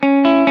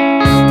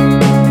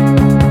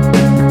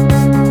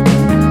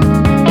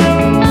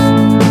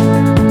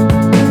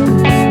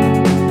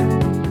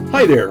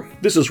Hi there,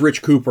 this is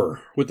Rich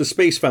Cooper with the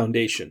Space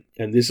Foundation,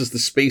 and this is the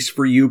Space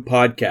for You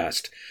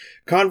podcast.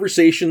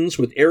 Conversations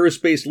with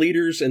aerospace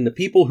leaders and the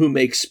people who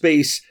make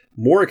space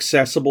more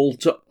accessible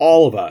to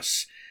all of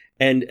us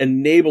and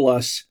enable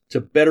us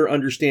to better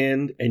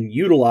understand and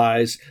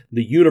utilize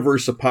the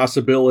universe of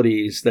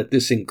possibilities that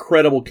this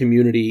incredible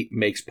community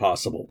makes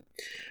possible.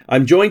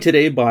 I'm joined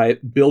today by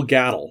Bill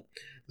Gattel,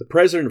 the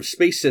president of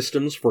Space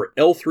Systems for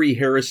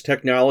L3Harris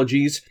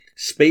Technologies'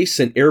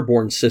 Space and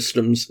Airborne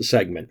Systems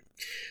segment.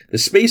 The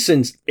Space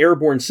and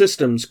Airborne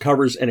Systems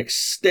covers an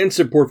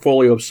extensive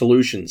portfolio of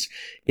solutions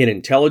in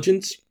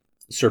intelligence,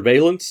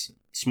 surveillance,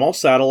 small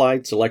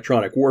satellites,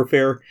 electronic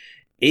warfare,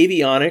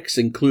 avionics,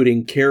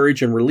 including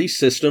carriage and release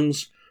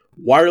systems,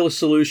 wireless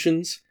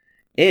solutions,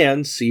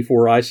 and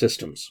C4I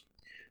systems.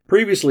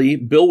 Previously,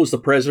 Bill was the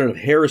president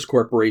of Harris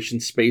Corporation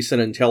Space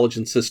and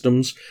Intelligence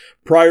Systems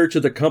prior to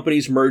the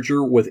company's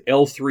merger with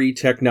L3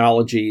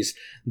 Technologies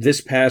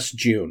this past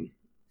June.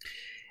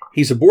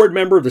 He's a board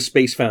member of the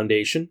Space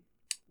Foundation,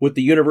 with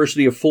the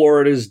University of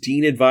Florida's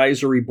Dean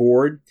Advisory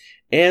Board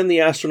and the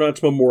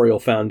Astronauts Memorial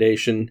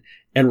Foundation,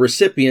 and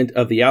recipient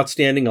of the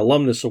Outstanding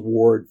Alumnus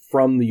Award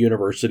from the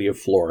University of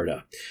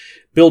Florida.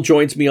 Bill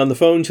joins me on the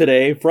phone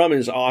today from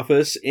his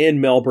office in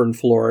Melbourne,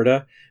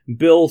 Florida.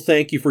 Bill,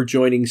 thank you for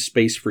joining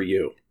Space for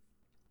You.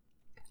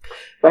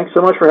 Thanks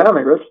so much for having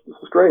me, Rich. This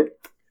is great.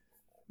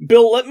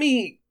 Bill, let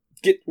me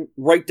get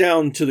right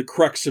down to the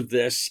crux of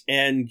this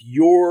and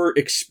your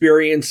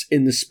experience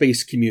in the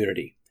space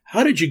community.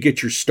 How did you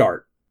get your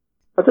start?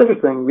 That's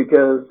interesting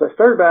because I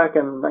started back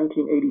in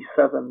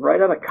 1987, right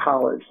out of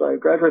college. So I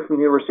graduated from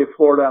the University of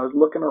Florida. I was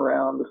looking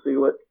around to see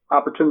what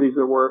opportunities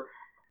there were.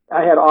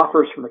 I had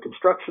offers from the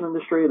construction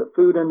industry, the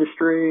food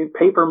industry,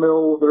 paper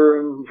mills that are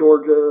in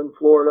Georgia and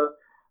Florida.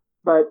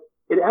 But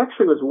it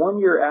actually was 1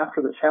 year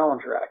after the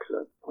Challenger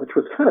accident, which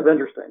was kind of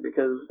interesting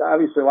because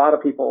obviously a lot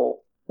of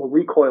people were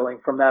recoiling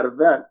from that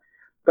event.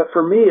 But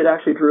for me, it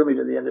actually drew me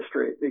to the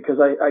industry because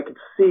I could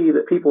see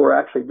that people were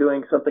actually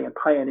doing something and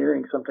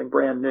pioneering something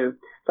brand new.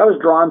 So I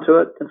was drawn to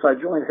it, and so I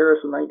joined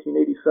Harris in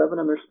 1987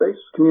 in their space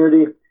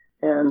community,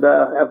 and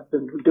have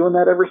been doing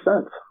that ever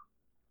since.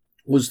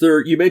 Was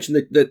there, you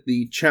mentioned that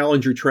the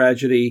Challenger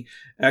tragedy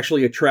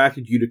actually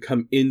attracted you to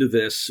come into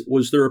this.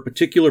 Was there a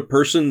particular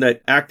person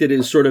that acted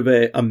as sort of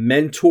a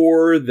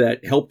mentor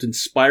that helped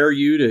inspire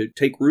you to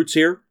take roots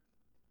here?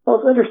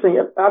 Well, it's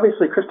interesting.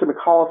 Obviously, Christa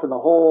McAuliffe and the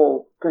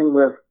whole thing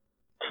with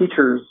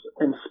teachers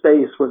in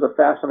space was a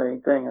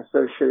fascinating thing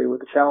associated with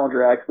the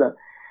Challenger accident.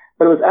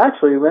 But it was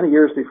actually many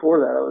years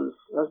before that. I was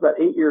about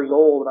 8 years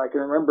old, and I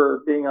can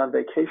remember being on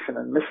vacation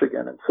in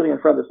Michigan and sitting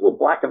in front of this little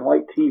black and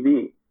white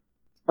TV.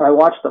 And I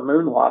watched the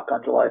moonwalk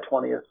on July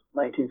 20th,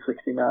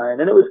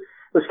 1969. And it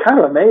was kind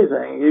of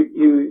amazing.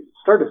 You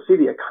start to see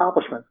the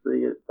accomplishments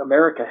that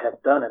America had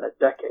done in a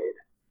decade.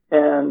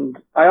 And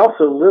I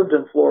also lived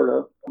in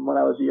Florida when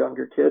I was a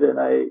younger kid, and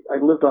I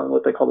lived on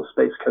what they call the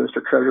Space Coast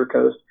or Treasure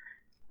Coast.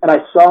 And I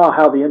saw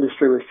how the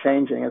industry was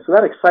changing. And so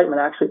that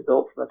excitement actually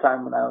built from the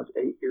time when I was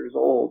 8 years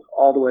old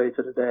all the way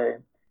to today.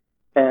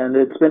 And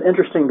it's been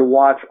interesting to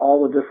watch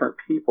all the different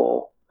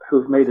people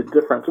who've made a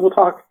difference. And we'll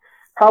talk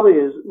probably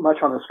as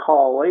much on this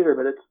call later,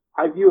 but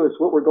I view as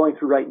what we're going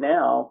through right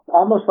now,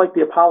 almost like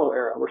the Apollo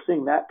era. We're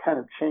seeing that kind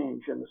of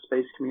change in the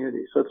space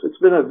community. So it's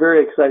been a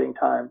very exciting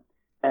time.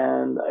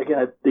 And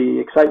again, the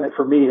excitement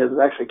for me has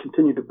actually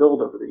continued to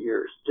build over the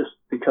years just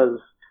because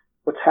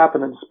what's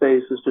happened in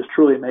space is just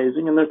truly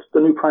amazing. And it's the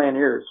new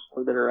pioneers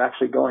that are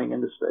actually going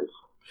into space.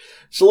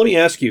 So let me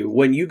ask you,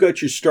 when you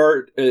got your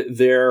start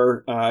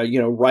there,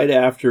 right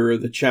after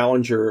the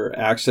Challenger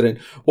accident,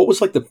 what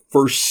was like the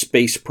first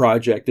space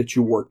project that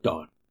you worked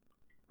on?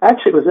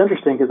 Actually, it was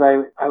interesting because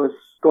I was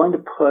going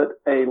to put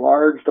a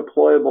large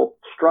deployable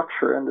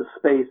structure into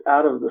space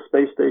out of the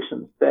space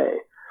station's bay.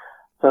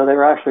 So they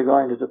were actually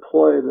going to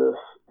deploy this.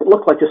 It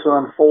looked like just an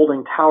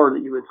unfolding tower that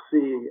you would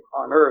see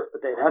on Earth,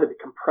 but they had to be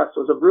compressed.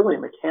 It was a really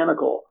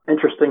mechanical,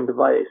 interesting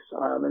device.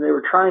 And they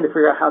were trying to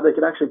figure out how they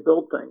could actually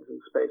build things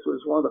in space. It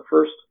was one of the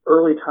first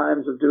early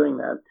times of doing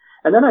that.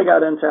 And then I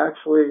got into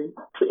actually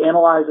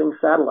analyzing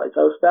satellites.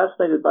 I was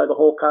fascinated by the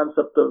whole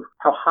concept of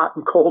how hot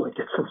and cold it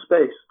gets in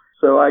space.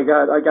 So I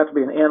got to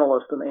be an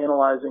analyst in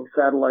analyzing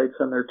satellites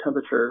and their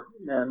temperature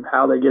and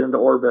how they get into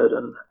orbit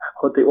and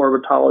what the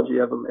orbitology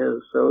of them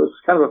is. So it's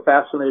kind of a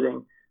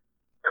fascinating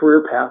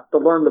career path to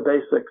learn the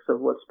basics of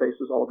what space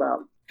is all about.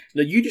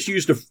 Now, you just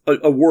used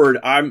a word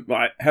I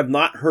have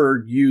not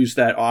heard used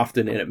that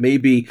often, and it may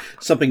be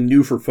something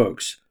new for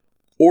folks.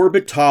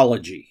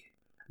 Orbitology.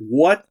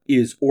 What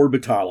is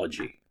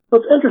orbitology? Well,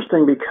 it's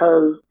interesting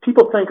because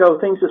people think,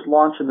 things just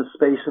launch into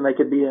space and they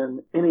could be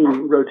in any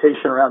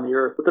rotation around the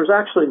Earth. But there's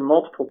actually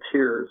multiple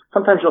tiers.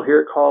 Sometimes you'll hear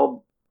it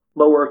called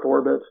low Earth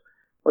orbit,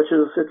 which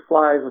is it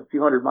flies a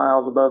few hundred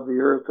miles above the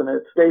Earth, and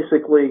it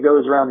basically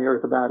goes around the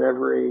Earth about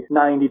every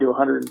 90 to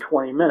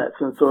 120 minutes.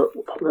 And so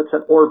that's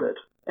an orbit.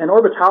 And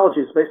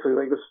orbitology is basically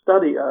like the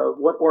study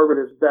of what orbit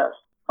is best.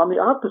 On the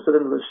opposite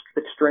end of the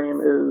extreme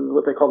is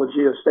what they call the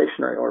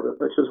geostationary orbit,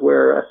 which is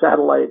where a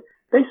satellite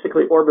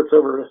basically orbits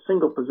over a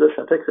single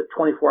position. It takes it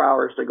 24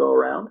 hours to go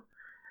around.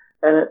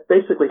 and it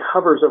basically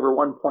hovers over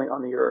one point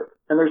on the Earth.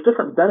 And there's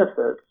different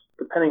benefits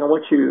depending on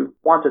what you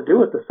want to do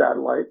with the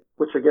satellite,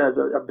 which again is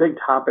a big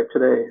topic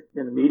today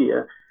in the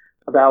media,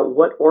 about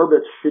what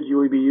orbits should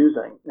you be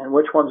using and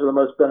which ones are the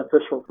most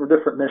beneficial for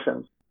different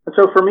missions. And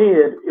so for me,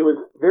 it was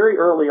very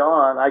early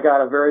on, I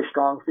got a very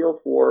strong feel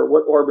for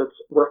what orbits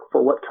work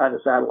for what kind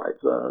of satellites.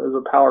 It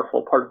was a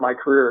powerful part of my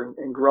career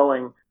in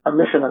growing a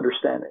mission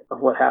understanding of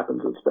what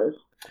happens in space.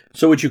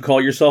 So would you call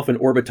yourself an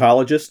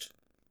orbitologist?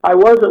 I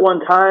was at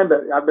one time, but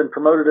I've been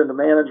promoted into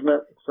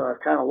management, so I've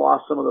kind of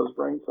lost some of those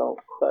brain cells.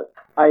 But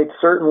I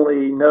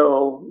certainly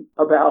know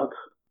about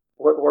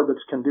what orbits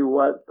can do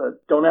what,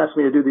 but don't ask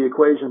me to do the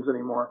equations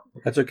anymore.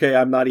 That's okay.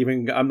 I'm not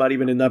even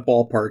in that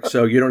ballpark,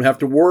 so you don't have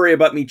to worry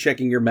about me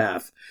checking your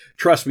math.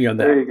 Trust me on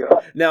that. There you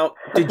go. Now,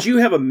 did you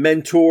have a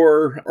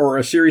mentor or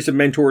a series of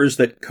mentors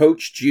that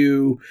coached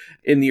you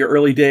in the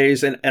early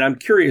days? And I'm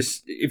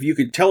curious if you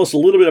could tell us a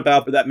little bit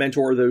about that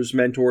mentor or those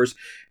mentors,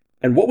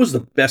 and what was the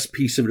best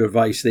piece of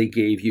advice they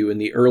gave you in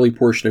the early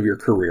portion of your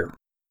career?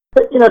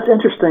 But, it's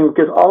interesting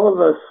because all of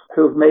us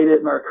who've made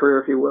it in our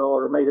career, if you will,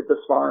 or made it this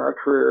far in our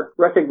career,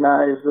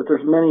 recognize that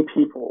there's many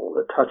people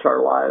that touch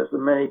our lives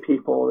and many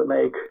people that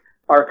make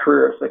our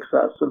career a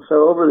success. And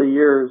so over the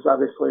years,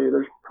 obviously,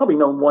 there's probably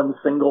no one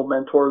single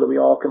mentor that we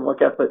all can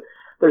look at, but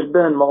there's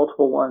been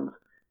multiple ones.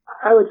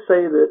 I would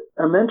say that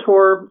a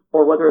mentor,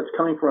 or whether it's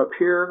coming from a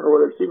peer or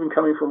whether it's even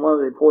coming from one of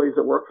the employees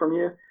that work from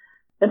you,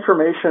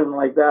 information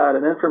like that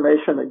and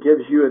information that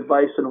gives you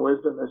advice and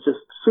wisdom is just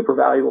super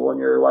valuable in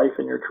your life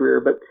and your career.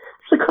 But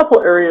there's a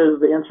couple areas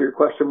to answer your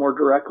question more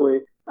directly.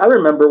 I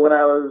remember when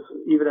I was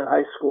even in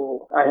high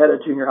school, I had a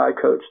junior high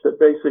coach that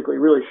basically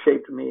really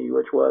shaped me,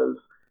 which was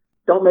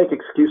don't make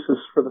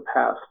excuses for the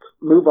past.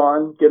 Move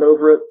on, get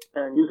over it,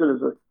 and use it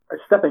as a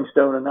stepping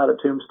stone and not a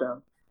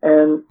tombstone.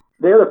 And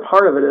the other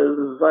part of it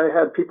is I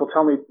had people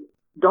tell me,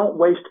 don't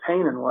waste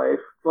pain in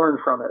life, learn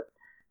from it.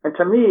 And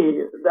to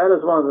me, that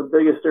is one of the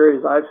biggest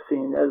areas I've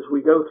seen as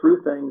we go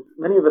through things.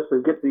 Many of us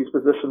who get to these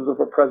positions of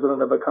a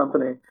president of a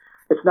company,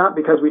 it's not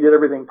because we did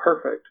everything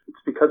perfect.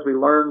 It's because we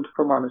learned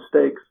from our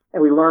mistakes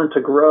and we learned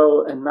to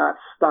grow and not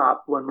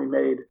stop when we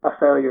made a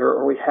failure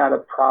or we had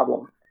a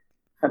problem.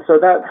 And so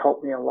that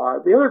helped me a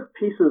lot. The other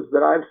pieces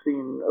that I've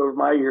seen over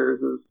my years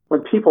is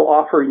when people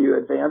offer you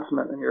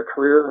advancement in your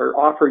career or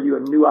offer you a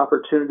new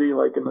opportunity,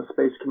 like in the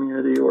space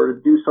community, or to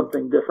do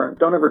something different,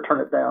 don't ever turn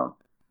it down.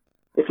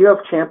 If you have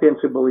champions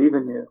who believe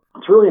in you,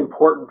 it's really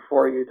important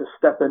for you to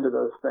step into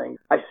those things.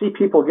 I see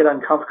people get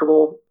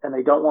uncomfortable and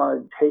they don't want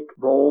to take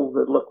roles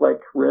that look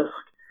like risk.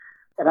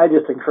 And I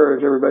just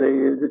encourage everybody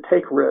to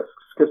take risks,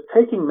 because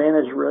taking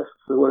managed risks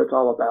is what it's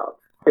all about.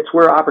 It's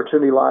where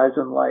opportunity lies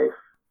in life.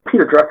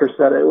 Peter Drucker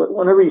said it,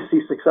 whenever you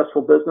see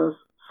successful business,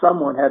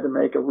 someone had to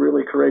make a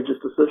really courageous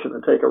decision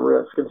to take a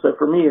risk. And so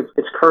for me,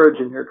 it's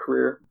courage in your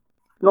career.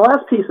 And the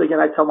last piece,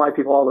 again, I tell my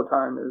people all the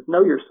time is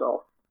know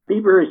yourself. Be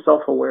very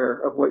self-aware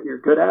of what you're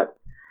good at,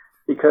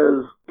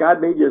 because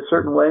God made you a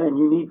certain way and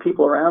you need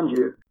people around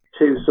you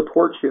to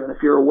support you. And if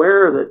you're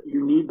aware that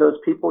you need those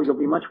people, you'll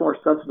be much more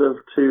sensitive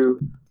to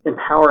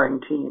empowering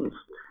teams.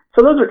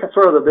 So those are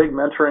sort of the big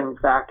mentoring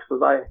facts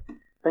as I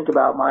think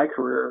about my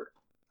career,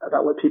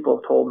 about what people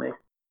have told me.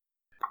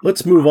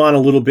 Let's move on a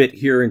little bit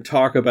here and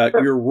talk about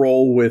your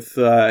role with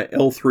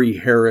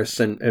L3Harris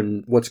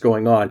and what's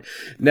going on.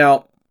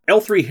 Now,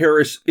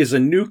 L3Harris is a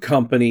new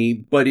company,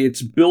 but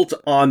it's built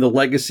on the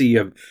legacy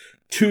of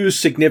two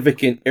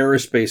significant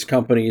aerospace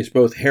companies,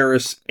 both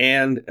Harris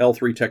and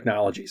L3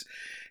 Technologies.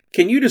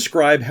 Can you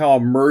describe how a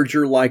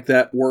merger like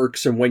that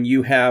works, and when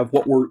you have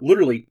what were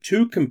literally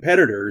two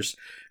competitors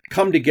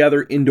come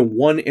together into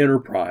one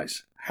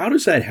enterprise? How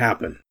does that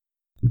happen?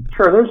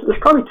 Sure.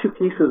 There's probably two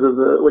pieces of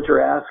what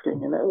you're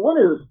asking. And one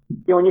is,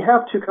 when you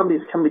have two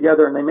companies come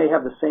together and they may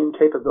have the same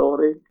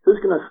capability, who's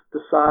going to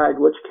decide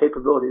which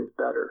capability is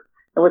better?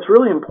 And what's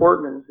really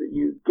important is that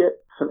you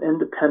get some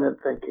independent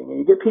thinking, and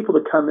you get people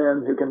to come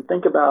in who can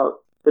think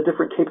about the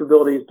different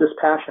capabilities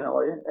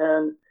dispassionately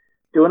and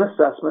do an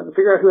assessment and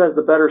figure out who has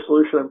the better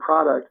solution and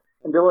product,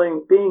 and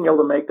being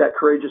able to make that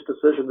courageous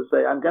decision to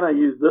say, I'm going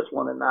to use this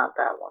one and not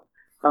that one.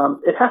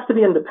 It has to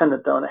be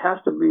independent, though, and it has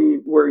to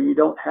be where you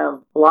don't have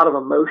a lot of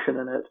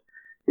emotion in it,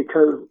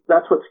 because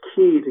that's what's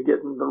key to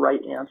getting the right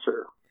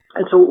answer.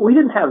 And so we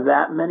didn't have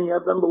that many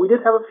of them, but we did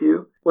have a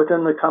few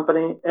within the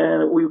company,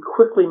 and we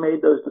quickly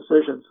made those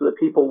decisions so that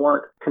people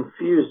weren't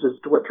confused as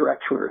to what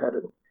direction we were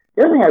headed.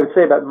 The other thing I would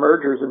say about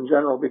mergers in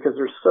general, because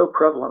they're so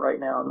prevalent right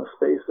now in the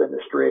space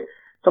industry,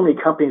 so many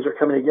companies are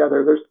coming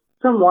together. There's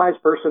some wise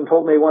person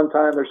told me one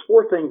time, there's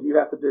 4 things you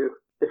have to do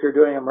if you're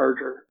doing a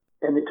merger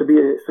and to be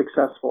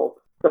successful.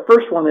 The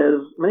first one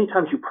is, many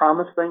times you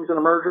promise things in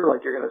a merger,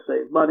 like you're going to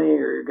save money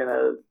or you're going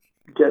to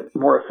get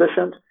more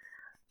efficient.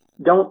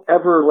 Don't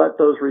ever let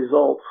those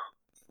results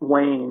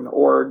wane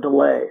or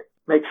delay.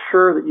 Make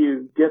sure that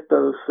you get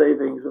those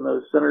savings and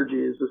those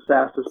synergies as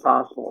fast as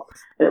possible.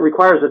 And it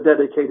requires a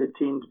dedicated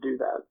team to do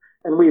that.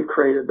 And we've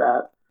created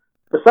that.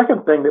 The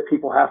second thing that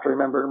people have to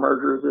remember in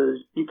mergers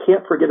is you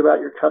can't forget about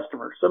your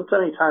customers. So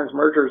many times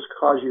mergers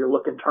cause you to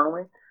look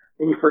internally.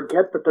 and you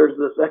forget that there's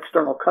this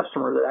external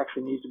customer that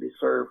actually needs to be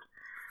served.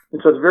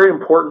 And so it's very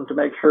important to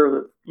make sure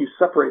that you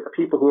separate the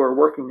people who are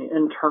working the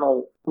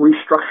internal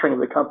restructuring of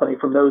the company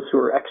from those who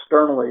are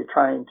externally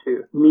trying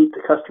to meet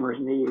the customer's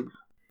needs.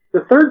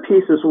 The third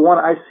piece is one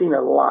I've seen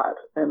a lot,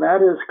 and that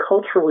is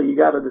culturally you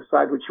got to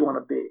decide what you want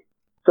to be.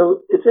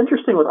 So it's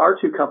interesting with our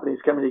two companies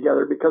coming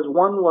together because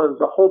one was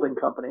a holding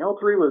company.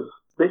 L3 was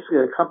basically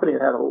a company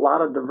that had a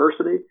lot of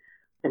diversity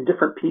in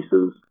different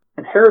pieces,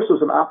 and Harris was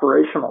an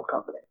operational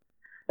company.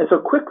 And so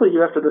quickly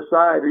you have to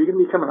decide, are you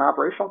going to become an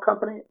operational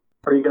company?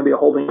 Or are you going to be a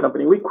holding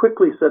company? We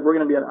quickly said we're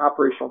going to be an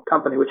operational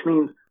company, which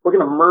means we're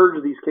going to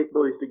merge these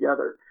capabilities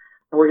together,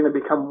 and we're going to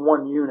become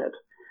one unit.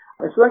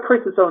 And so that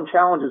creates its own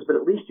challenges, but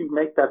at least you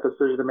make that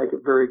decision to make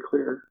it very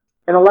clear.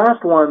 And the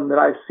last one that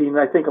I've seen,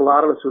 and I think a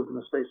lot of us who have in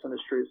the space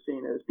industry have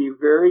seen, is be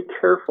very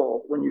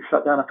careful when you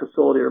shut down a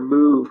facility or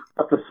move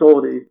a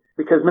facility,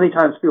 because many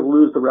times people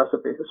lose the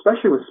recipe,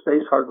 especially with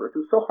space hardware.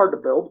 It's so hard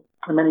to build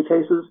in many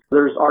cases.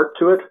 There's art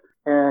to it,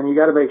 and you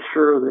got to make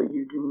sure that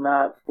you do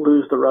not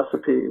lose the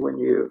recipe when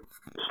you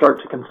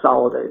start to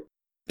consolidate.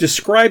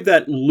 Describe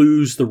that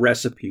lose the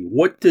recipe.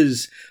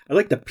 I'd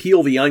like to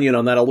peel the onion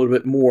on that a little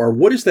bit more.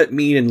 What does that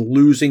mean in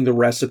losing the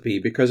recipe?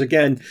 Because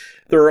again,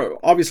 there are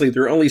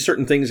only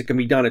certain things that can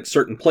be done at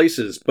certain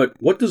places, but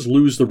what does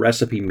lose the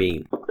recipe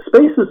mean?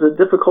 Space is a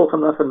difficult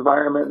enough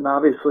environment, and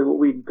obviously what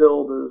we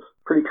build is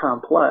pretty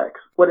complex.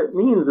 What it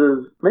means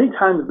is many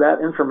times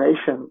that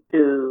information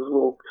is,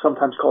 we'll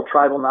sometimes call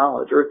tribal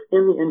knowledge, or it's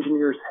in the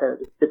engineer's head.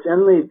 It's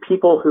in the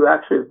people who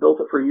actually have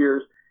built it for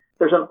years.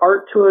 There's an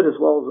art to it as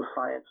well as a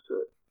science to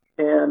it.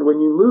 And when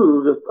you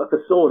move a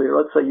facility, or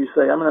let's say you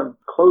say, I'm going to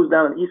close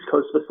down an East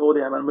Coast facility,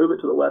 I'm going to move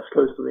it to the West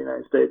Coast of the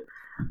United States,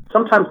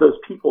 sometimes those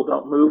people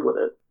don't move with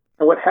it.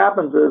 And what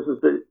happens is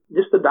that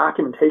just the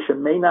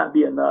documentation may not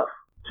be enough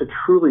to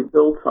truly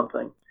build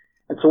something.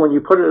 And so when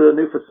you put it in a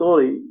new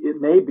facility, it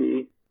may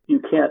be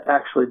you can't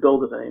actually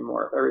build it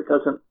anymore, or it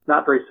doesn't,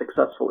 not very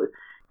successfully.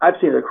 I've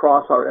seen it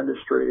across our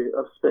industry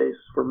of space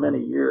for many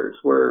years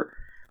where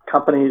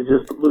companies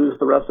just lose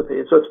the recipe.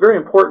 And so it's very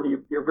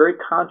important. You're very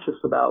conscious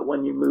about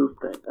when you move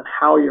things and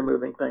how you're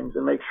moving things,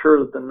 and make sure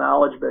that the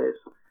knowledge base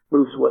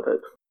moves with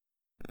it.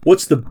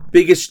 What's the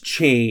biggest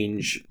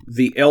change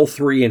the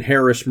L3 and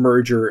Harris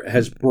merger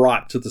has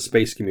brought to the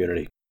space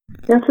community?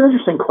 Yeah, it's an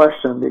interesting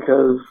question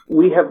because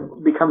we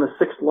have become the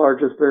sixth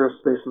largest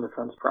aerospace and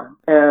defense prime.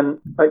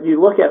 But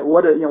you look at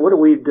what are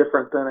we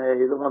different than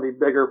one of the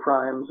bigger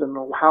primes, and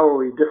how are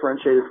we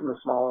differentiated from the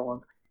smaller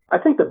one? I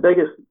think the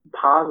biggest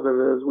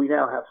positive is we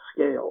now have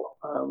scale.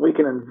 We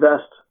can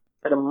invest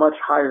at a much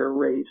higher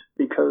rate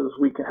because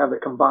we can have the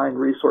combined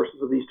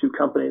resources of these two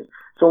companies.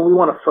 So when we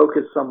want to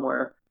focus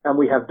somewhere and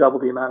we have double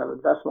the amount of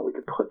investment we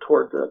could put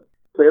towards it.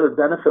 The other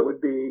benefit would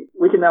be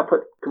we can now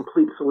put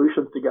complete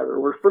solutions together,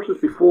 where versus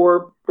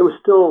before, there was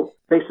still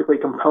basically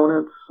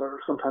components, or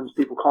sometimes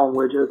people call them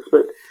widgets,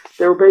 but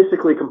they were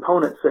basically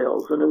component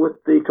sales. And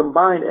with the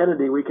combined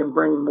entity, we can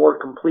bring more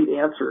complete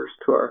answers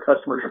to our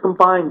customers, or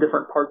combine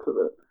different parts of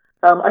it.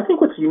 I think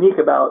what's unique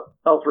about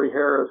L3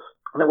 Harris,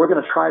 and that we're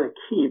going to try to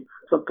keep,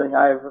 something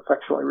I've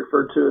affectionately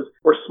referred to as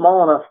we're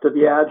small enough to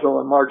be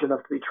agile and large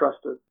enough to be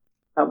trusted.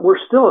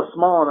 We're still a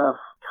small enough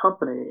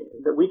company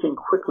that we can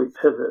quickly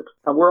pivot.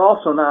 And we're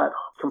also not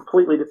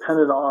completely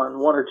dependent on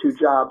one or two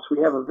jobs. We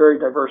have a very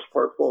diverse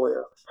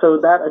portfolio. So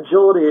that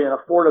agility and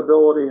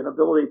affordability and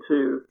ability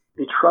to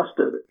be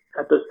trusted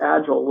at this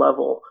agile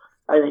level,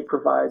 I think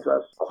provides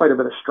us quite a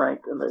bit of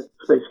strength in the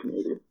space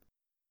community.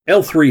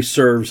 L3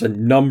 serves a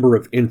number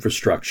of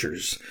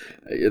infrastructures: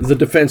 the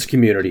defense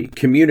community,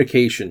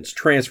 communications,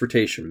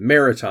 transportation,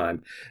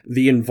 maritime,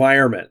 the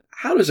environment.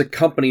 How does a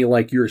company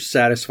like yours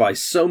satisfy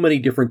so many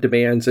different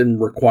demands and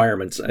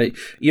requirements?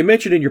 You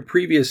mentioned in your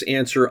previous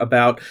answer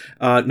about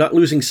not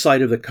losing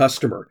sight of the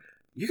customer.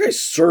 You guys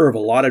serve a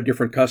lot of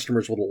different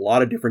customers with a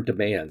lot of different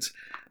demands.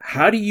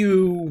 How do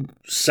you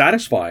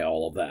satisfy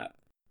all of that?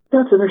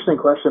 That's an interesting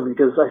question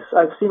because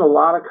I've seen a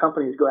lot of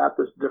companies go at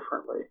this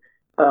differently.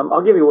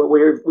 I'll give you what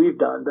we've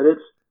done, but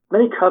it's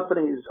many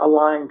companies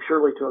align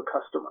purely to a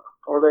customer,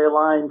 or they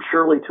align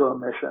purely to a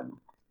mission,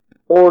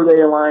 or they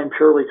align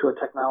purely to a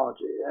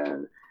technology.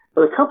 And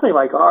for a company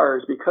like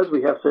ours, because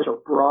we have such a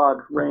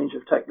broad range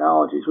of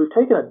technologies, we've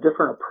taken a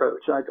different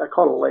approach. I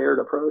call it a layered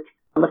approach.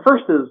 And the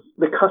first is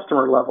the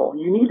customer level.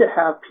 You need to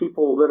have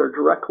people that are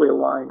directly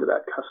aligned to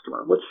that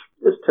customer, which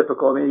is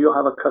typical. I mean, you'll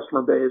have a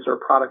customer base or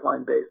a product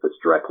line base that's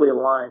directly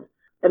aligned.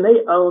 And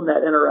they own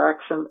that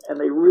interaction, and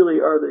they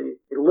really are they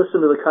listen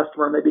to the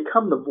customer, and they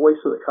become the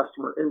voice of the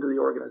customer into the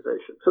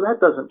organization. So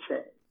that doesn't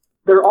change.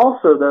 There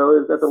also,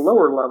 though, is at the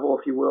lower level,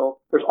 if you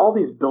will, there's all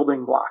these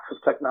building blocks of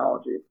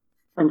technology.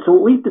 And so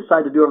what we've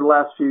decided to do over the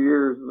last few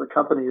years as a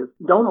company is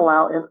don't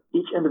allow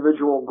each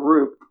individual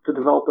group to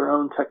develop their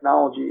own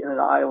technology in an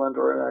island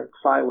or in a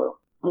silo.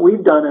 What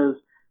we've done is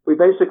We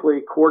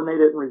basically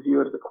coordinate it and review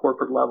it at the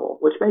corporate level,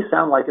 which may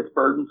sound like it's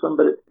burdensome,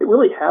 but it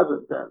really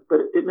hasn't been.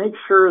 But it makes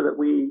sure that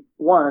we,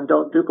 one,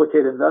 don't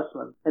duplicate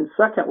investment. And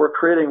second, we're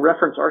creating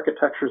reference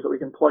architectures that we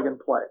can plug and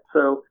play.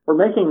 So we're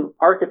making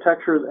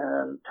architectures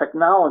and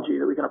technology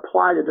that we can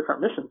apply to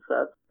different mission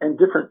sets and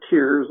different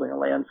tiers, like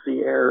land,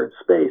 sea, air, and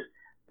space.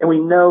 And we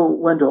know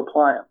when to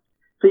apply them.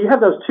 So you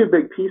have those two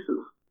big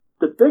pieces.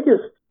 The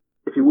biggest,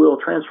 if you will,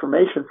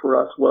 transformation for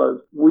us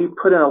was we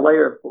put in a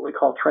layer of what we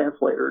call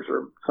translators,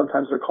 or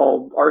sometimes they're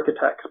called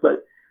architects,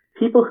 but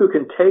people who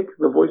can take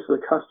the voice of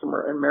the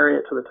customer and marry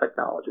it to the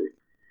technology.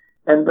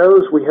 And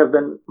those, we have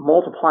been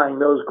multiplying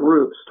those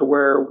groups to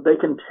where they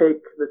can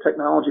take the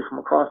technology from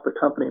across the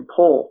company and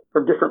pull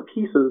from different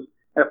pieces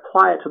and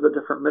apply it to the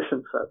different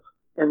mission sets.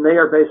 And they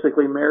are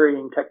basically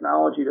marrying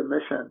technology to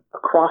mission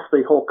across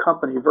the whole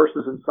company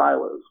versus in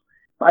silos.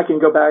 I can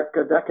go back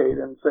a decade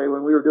and say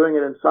when we were doing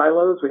it in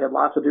silos, we had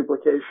lots of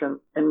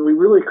duplication, and we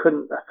really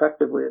couldn't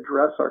effectively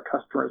address our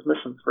customers'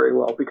 missions very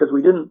well because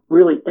we didn't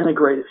really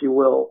integrate, if you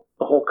will,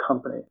 the whole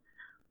company.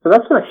 So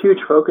that's been a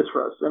huge focus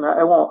for us. And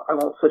I won't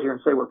sit here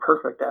and say we're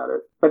perfect at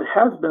it, but it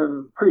has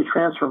been pretty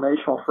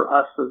transformational for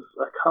us as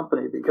a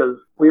company because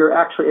we are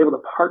actually able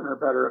to partner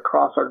better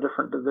across our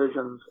different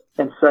divisions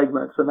and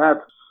segments. And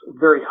that's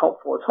very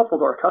helpful. It's helpful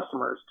to our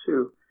customers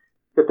too,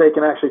 that they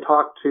can actually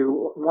talk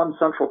to one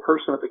central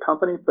person at the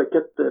company, but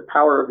get the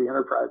power of the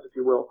enterprise, if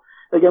you will.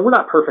 Again, we're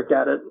not perfect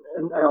at it,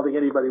 and I don't think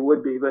anybody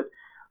would be, but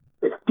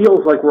it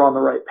feels like we're on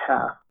the right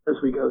path as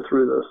we go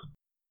through this.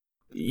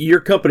 Your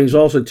company is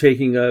also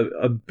taking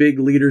a big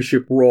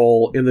leadership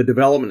role in the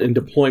development and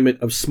deployment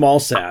of small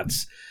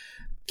sats.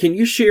 Can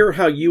you share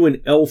how you and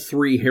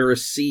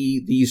L3Harris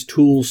see these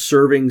tools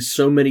serving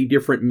so many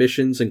different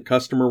missions and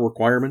customer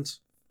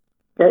requirements?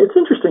 Yeah, it's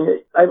interesting.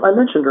 I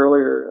mentioned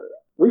earlier,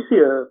 we see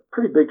a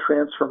pretty big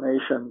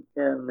transformation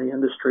in the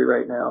industry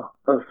right now,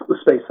 of the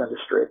space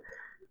industry.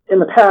 In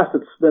the past,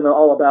 it's been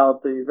all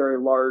about the very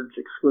large,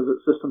 exquisite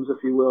systems,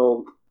 if you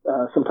will.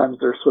 Sometimes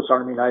they're Swiss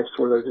Army knives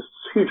where they're just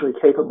hugely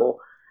capable.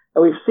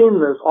 And we've seen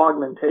this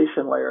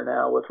augmentation layer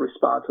now with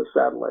responsive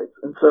satellites.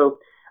 And so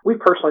we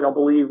personally don't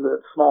believe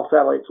that small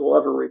satellites will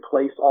ever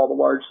replace all the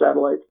large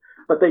satellites,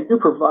 but they do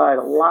provide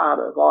a lot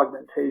of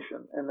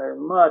augmentation, and they're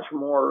much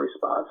more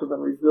responsive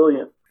and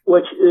resilient,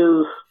 which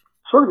is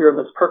sort of you're in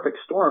this perfect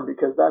storm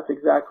because that's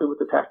exactly what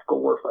the tactical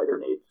warfighter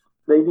needs.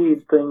 They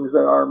need things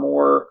that are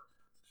more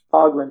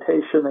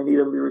augmentation. They need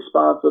them to be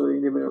responsive. They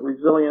need them to be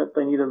resilient.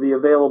 They need them to be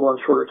available in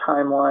shorter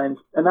timelines.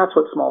 And that's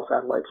what small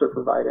satellites are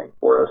providing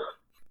for us.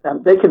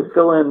 And they can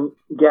fill in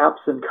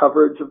gaps in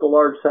coverage of the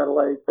large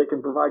satellites. They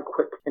can provide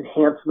quick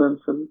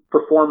enhancements and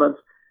performance,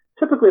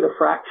 typically at a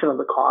fraction of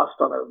the cost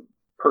on a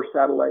per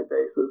satellite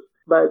basis.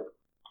 But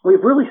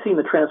we've really seen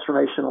the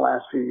transformation in the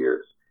last few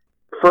years.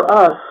 For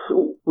us,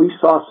 we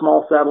saw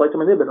small satellites. I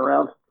mean, they've been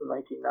around since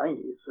the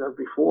 1990s or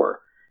before.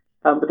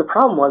 But the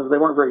problem was they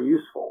weren't very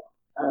useful.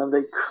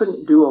 They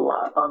couldn't do a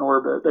lot on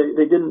orbit.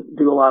 They didn't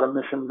do a lot of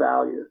mission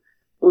value.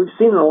 What we've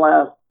seen in the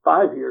last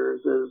 5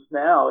 years is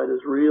now it has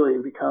really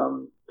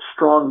become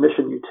strong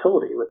mission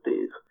utility with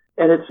these.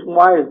 And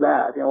why is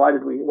that?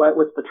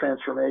 What's the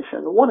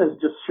transformation? One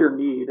is just sheer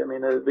need. I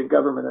mean, the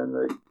government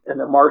and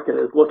the market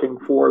is looking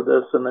for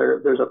this, and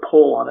there's a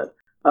pull on it.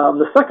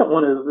 The second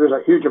one is there's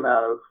a huge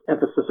amount of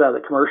emphasis out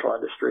of the commercial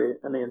industry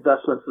and the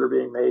investments that are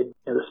being made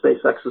in the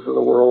SpaceXs of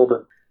the world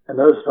and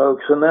those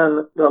folks. And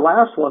then the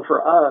last one for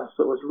us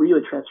that was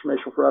really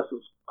transformational for us is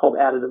called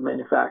additive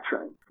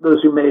manufacturing.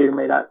 Those who may or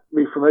may not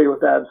be familiar with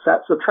that,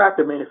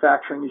 subtractive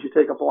manufacturing is you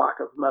take a block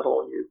of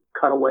metal and you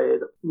cut away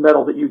the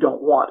metal that you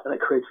don't want and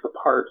it creates the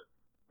part.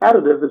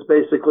 Additive is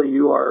basically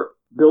you are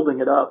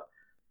building it up.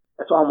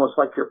 It's almost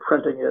like you're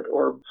printing it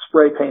or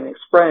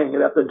spraying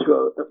it up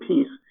into a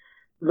piece.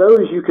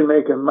 Those you can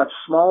make them much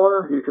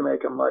smaller, you can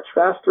make them much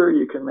faster,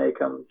 you can make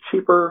them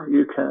cheaper,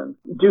 you can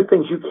do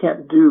things you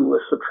can't do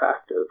with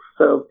subtractive.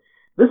 So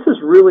this has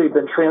really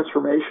been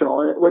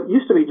transformational. And what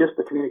used to be just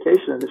the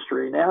communication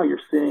industry, now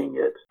you're seeing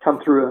it come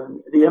through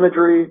in the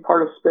imagery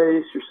part of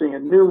space. You're seeing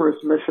in numerous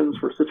missions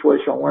for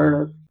situational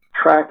awareness,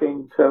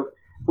 tracking. So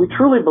we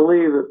truly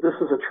believe that this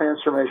is a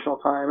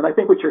transformational time. And I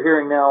think what you're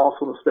hearing now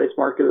also in the space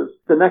market is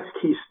the next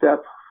key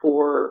step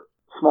for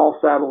small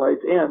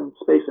satellites and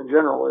space in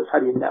general is how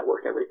do you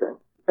network everything?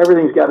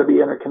 Everything's got to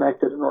be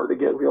interconnected in order to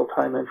get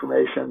real-time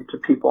information to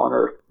people on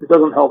Earth. It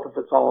doesn't help if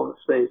it's all in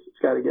space. It's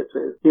got to get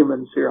to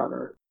humans here on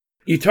Earth.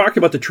 You talked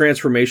about the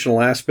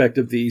transformational aspect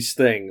of these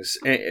things,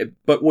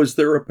 but was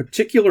there a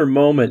particular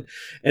moment,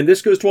 and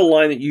this goes to a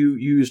line that you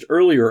used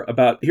earlier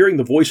about hearing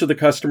the voice of the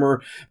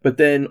customer, but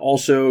then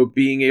also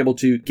being able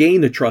to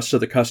gain the trust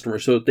of the customer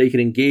so that they can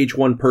engage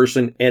one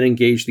person and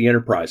engage the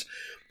enterprise.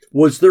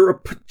 Was there a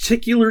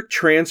particular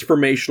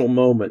transformational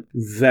moment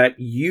that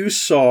you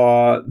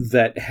saw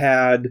that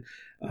had,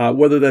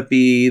 whether that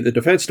be the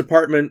Defense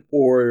Department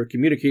or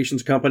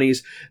communications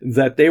companies,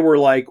 that they were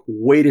like,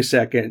 wait a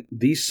second,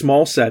 these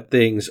small sat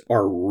things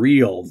are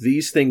real.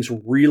 These things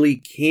really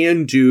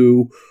can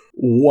do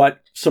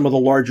what some of the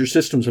larger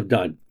systems have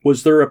done.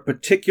 Was there a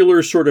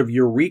particular sort of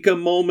eureka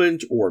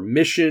moment or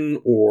mission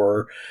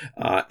or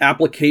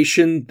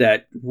application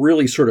that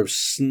really sort of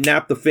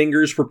snapped the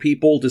fingers for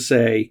people to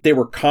say they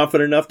were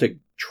confident enough to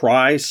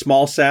try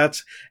small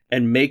sats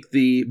and make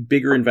the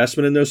bigger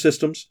investment in those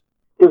systems?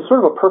 It was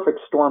sort of a perfect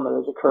storm that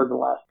has occurred in the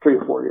last 3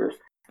 to 4 years.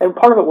 And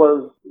part of it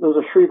was, there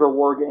was a Schriever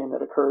war game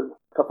that occurred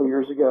a couple of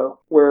years ago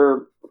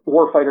where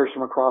war fighters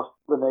from across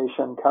the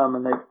nation come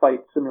and they fight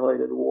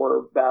simulated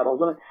war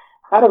battles. And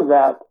out of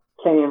that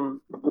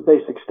came the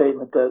basic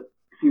statement that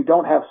if you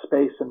don't have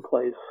space in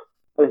place,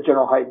 I think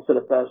General Hyten said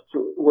it best,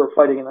 we're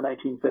fighting in the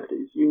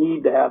 1950s. You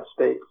need to have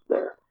space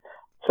there.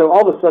 So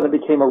all of a sudden it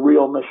became a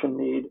real mission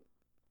need.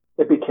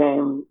 It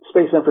became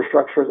space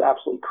infrastructure is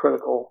absolutely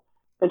critical.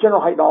 And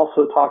General Hyten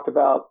also talked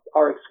about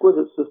our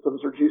exquisite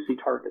systems are juicy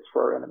targets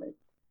for our enemy.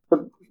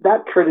 So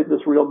that created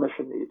this real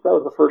mission need. That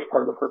was the first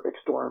part of the perfect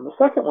storm. The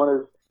second one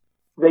is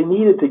they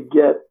needed to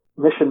get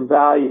mission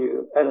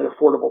value at an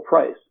affordable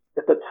price.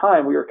 At the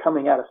time, we were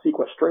coming out of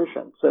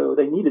sequestration, so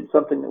they needed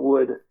something that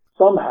would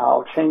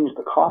somehow change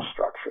the cost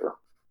structure.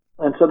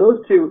 And so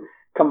those two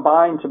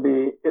combined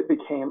it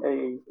became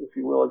a, if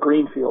you will, a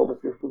greenfield,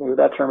 if you're familiar with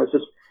that term.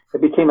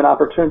 It became an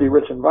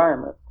opportunity-rich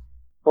environment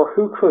for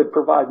who could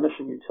provide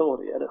mission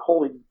utility at a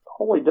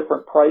wholly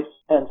different price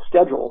and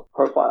schedule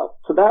profile.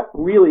 So that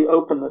really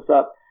opened this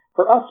up.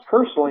 For us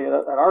personally at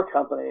our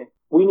company,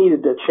 we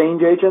needed a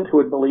change agent who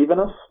would believe in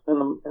us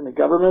in the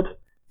government.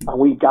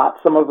 We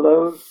got some of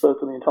those, both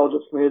in the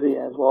intelligence community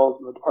as well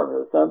as in the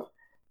Department of Defense.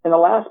 And the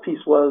last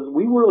piece was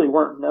we really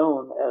weren't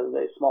known as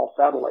a small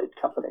satellite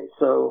company.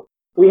 So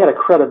we had a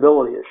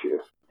credibility issue.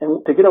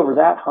 And to get over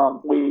that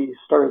hump, we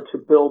started to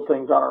build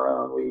things on our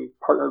own. We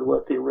partnered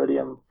with the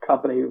Iridium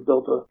company who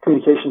built a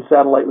communication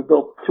satellite. We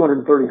built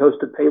 230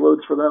 hosted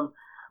payloads for them.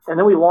 And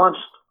then we launched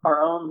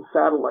our own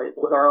satellite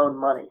with our own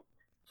money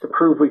to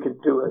prove we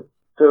could do it.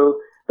 So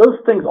those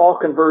things all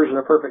converged in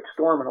a perfect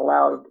storm and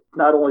allowed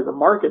not only the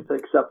market to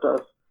accept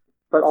us,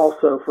 but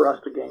also for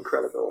us to gain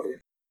credibility.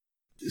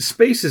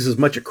 Space is as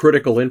much a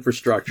critical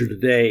infrastructure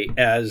today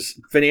as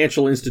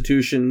financial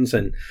institutions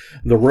and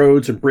the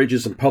roads and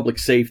bridges and public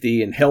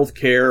safety and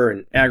healthcare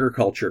and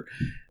agriculture.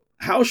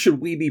 How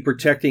should we be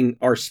protecting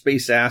our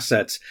space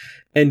assets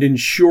and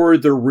ensure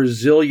their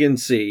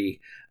resiliency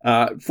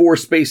for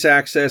space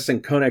access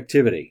and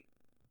connectivity?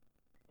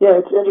 Yeah,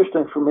 it's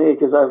interesting for me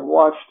because I've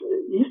watched,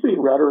 it used to be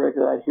rhetoric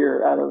that I'd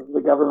hear out of the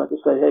government to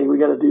say, hey, we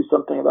got to do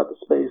something about the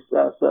space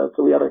assets,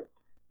 so we got to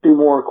do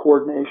more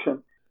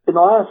coordination. In the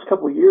last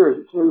couple of years,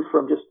 it's moved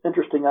from just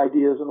interesting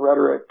ideas and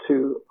rhetoric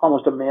to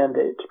almost a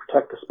mandate to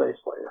protect the space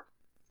layer.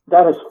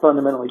 That has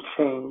fundamentally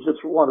changed. It's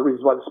one of the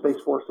reasons why the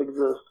Space Force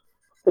exists.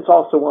 It's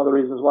also one of the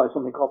reasons why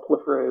something called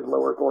proliferated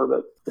low Earth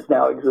orbit is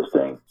now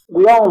existing.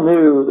 We all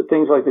knew that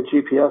things like the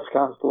GPS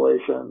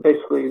constellation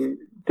basically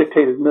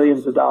dictated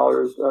millions of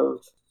dollars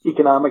of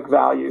economic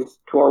value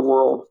to our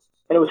world,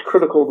 and it was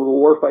critical to the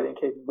warfighting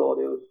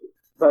capability.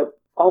 But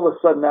all of a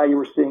sudden now you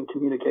were seeing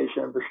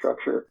communication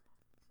infrastructure.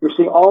 You're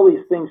seeing all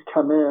these things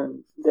come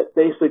in that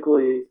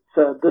basically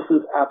said this is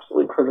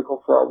absolutely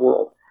critical for our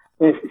world.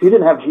 I mean, if you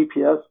didn't have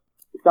GPS,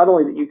 it's not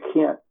only that you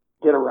can't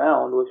get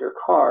around with your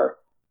car,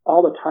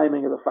 all the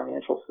timing of the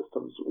financial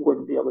systems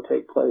wouldn't be able to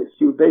take place.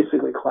 You would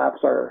basically collapse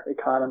our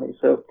economy.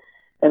 So,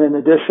 and in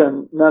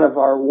addition, none of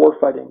our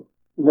warfighting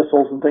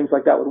missiles and things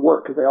like that would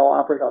work because they all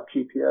operate off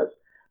GPS.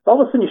 So all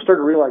of a sudden you start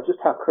to realize just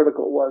how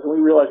critical it was, and we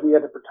realized we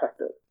had to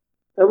protect it.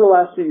 Over the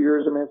last few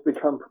years, I mean, it's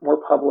become more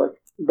public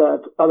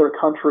that other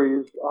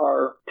countries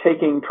are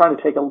trying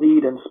to take a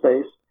lead in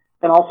space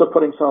and also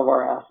putting some of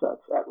our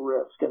assets at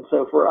risk. And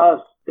so for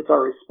us, it's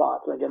our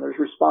response. And again, there's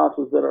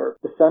responses that are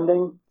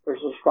defending,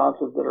 there's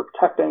responses that are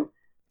protecting,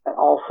 and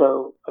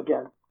also,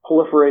 again,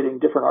 proliferating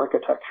different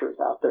architectures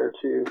out there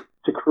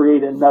to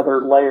create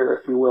another layer,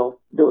 if you will,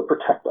 that would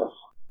protect us.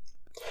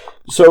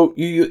 So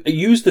you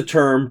use the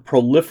term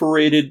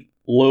proliferated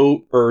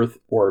low Earth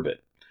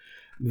orbit.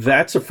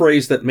 That's a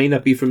phrase that may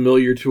not be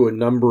familiar to a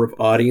number of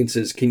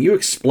audiences. Can you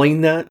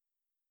explain that?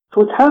 So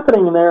what's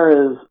happening there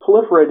is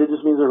proliferated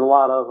just means there's a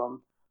lot of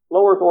them.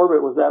 Low Earth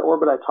orbit was that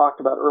orbit I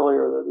talked about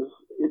earlier.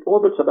 It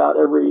orbits about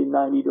every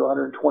 90 to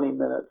 120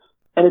 minutes.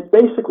 And it's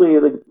basically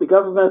the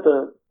government,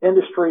 the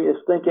industry is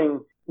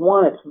thinking,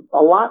 one, it's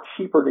a lot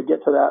cheaper to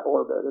get to that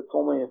orbit. It's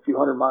only a few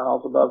hundred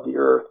miles above the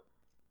Earth.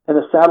 And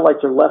the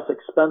satellites are less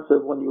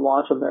expensive when you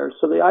launch them there.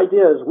 So the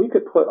idea is we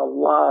could put a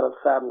lot of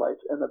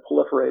satellites in the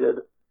proliferated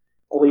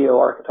LEO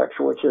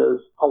architecture, which is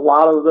a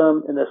lot of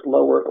them in this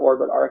low Earth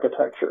orbit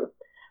architecture,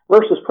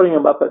 versus putting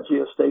them up at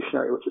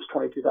geostationary, which is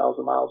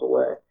 22,000 miles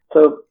away.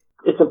 So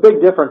it's a big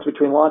difference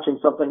between launching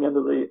something into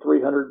the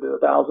 300 to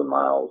 1,000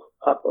 miles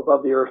up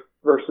above the Earth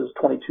versus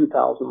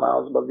 22,000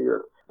 miles above the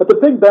Earth. But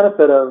the big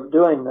benefit of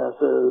doing this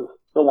is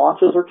the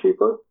launches are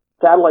cheaper,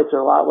 satellites are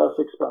a lot less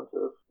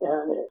expensive,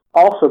 and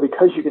also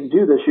because you can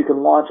do this, you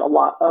can launch a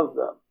lot of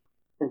them.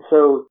 And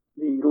so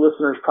the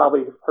listeners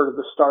probably have heard of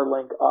the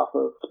Starlink off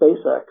of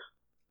SpaceX.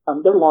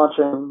 They're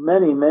launching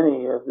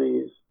many of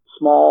these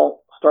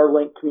small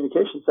Starlink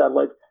communication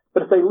satellites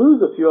But if they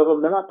lose a few of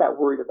them, they're not that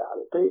worried about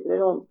it. They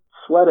don't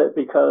sweat it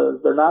because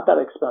they're not that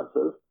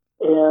expensive,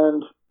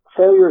 and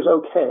failure is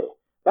okay.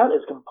 That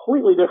is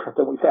completely different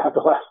than we've had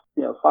the last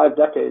 5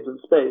 decades in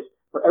space,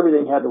 where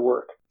everything had to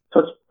work. So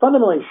it's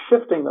fundamentally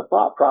shifting the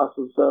thought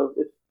process of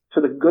it's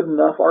to the good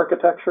enough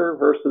architecture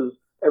versus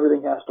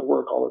everything has to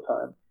work all the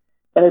time.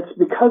 And it's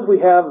because we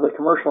have the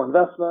commercial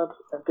investment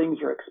and things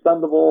are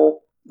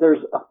expendable,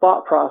 there's a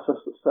thought process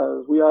that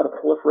says we ought to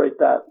proliferate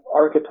that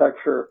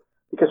architecture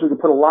because we can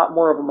put a lot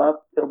more of them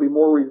up. It'll be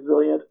more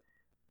resilient.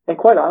 And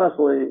quite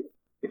honestly,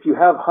 if you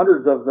have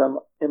hundreds of them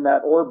in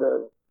that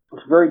orbit,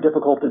 it's very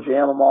difficult to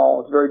jam them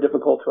all. It's very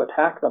difficult to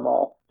attack them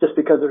all just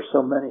because there's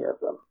so many of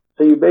them.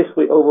 So you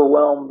basically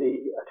overwhelm the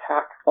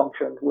attack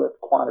function with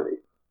quantity.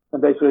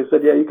 And basically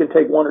said, yeah, you can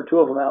take 1 or 2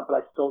 of them out, but I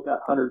still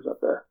got hundreds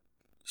up there.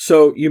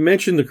 So you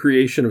mentioned the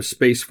creation of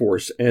Space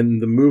Force and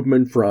the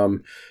movement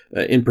from,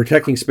 in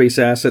protecting space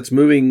assets,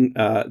 moving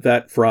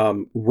that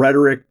from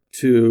rhetoric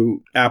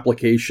to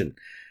application.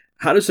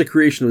 How does the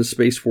creation of the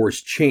Space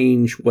Force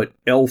change what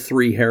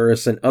L3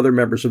 Harris and other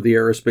members of the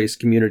aerospace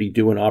community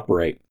do and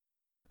operate?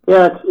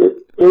 Yeah,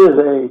 it is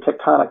a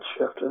tectonic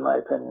shift, in my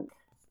opinion.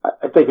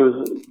 I think it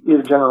was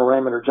either General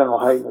Raymond or General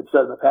Hyten had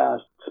said in the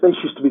past, space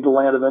used to be the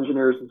land of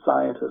engineers and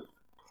scientists,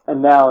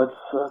 and now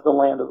it's the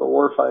land of the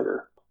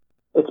warfighter.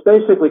 It's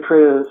basically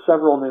created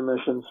several new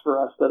missions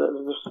for us that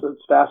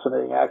it's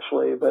fascinating,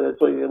 actually, but it's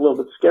a little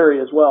bit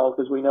scary as well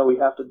because we know we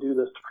have to do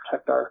this to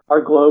protect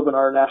our globe and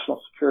our national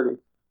security.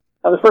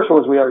 Now, the first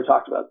one, as we already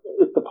talked about,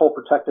 it's the whole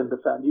protect and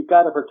defend. You've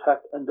got to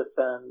protect and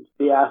defend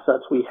the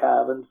assets we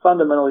have, and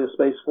fundamentally, the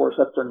Space Force,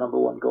 that's their number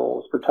one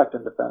goal, is protect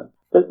and defend.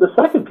 The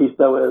second piece,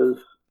 though, is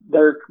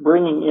they're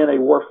bringing in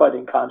a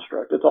warfighting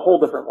construct. It's a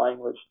whole different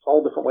language. It's a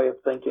whole different way of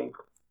thinking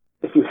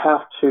if you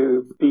have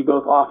to be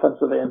both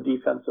offensive and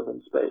defensive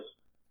in space.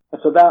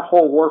 And so that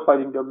whole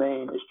warfighting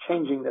domain is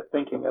changing the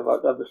thinking of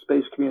the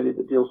space community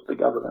that deals with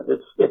the government.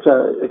 It's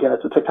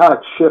a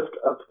tectonic shift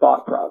of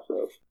thought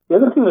process. The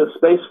other thing that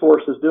Space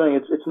Force is doing,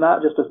 it's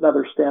not just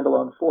another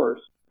standalone force.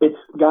 It's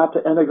got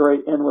to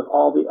integrate in with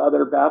all the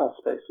other battle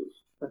spaces.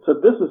 And so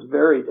this is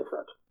very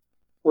different,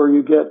 where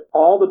you get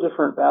all the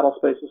different battle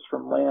spaces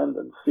from land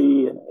and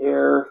sea and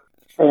air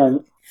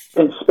and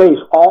in space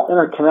all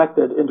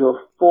interconnected into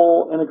a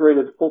full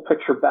integrated, full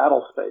picture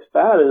battle space.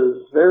 That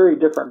is very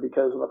different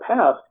because in the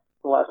past,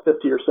 the last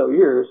 50 or so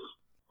years,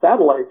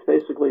 satellites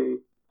basically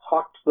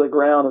talked to the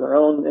ground in their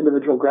own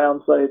individual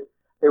ground site.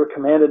 They were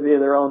commanded via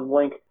their own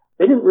link.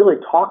 They didn't really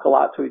talk a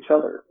lot to each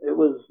other. It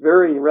was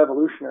very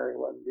revolutionary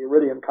when the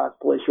Iridium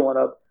constellation went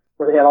up,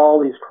 where they had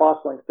all these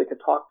crosslinks they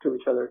could talk to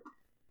each other.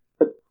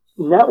 But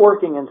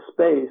networking in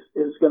space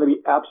is going to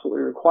be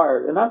absolutely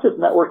required. And not just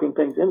networking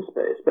things in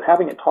space, but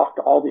having it talk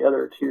to all the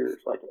other tiers,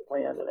 like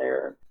land and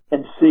air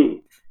and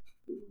sea.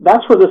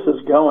 That's where this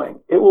is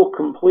going. It will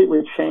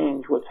completely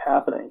change what's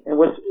happening. And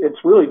what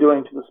it's really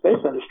doing to the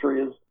space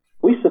industry is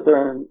we sit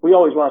there and we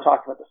always want to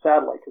talk about the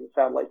satellite because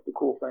the satellite's the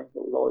cool thing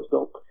that we've always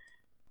built.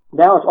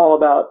 Now it's all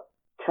about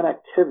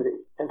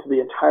connectivity into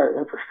the entire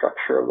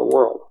infrastructure of the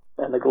world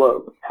and the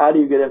globe. How do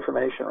you get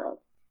information around?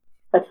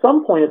 At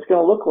some point, it's going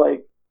to look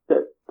like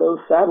that those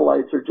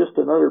satellites are just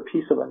another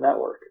piece of a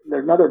network.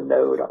 They're another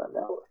node on a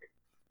network.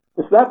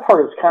 And so that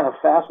part is kind of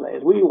fascinating.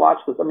 As we watch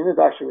this, I mean, this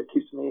is actually what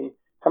keeps me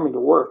coming to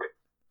work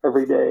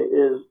every day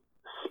is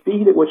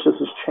speed at which this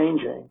is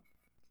changing.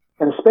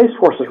 And the Space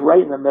Force is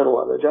right in the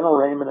middle of it. General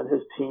Raymond and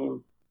his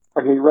team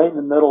are going to be right in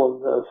the middle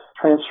of this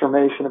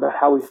transformation about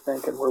how we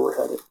think and where we're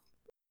headed.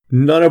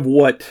 None of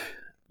what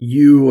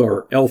you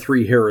or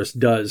L3 Harris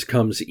does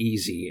comes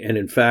easy. And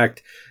in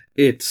fact,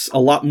 it's a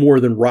lot more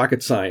than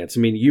rocket science. I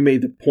mean, you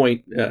made the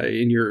point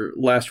in your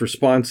last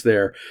response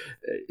there.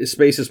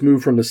 Space has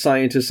moved from the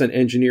scientists and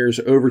engineers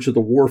over to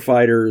the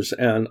warfighters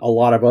and a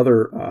lot of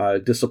other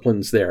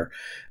disciplines there.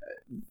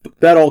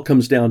 That all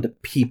comes down to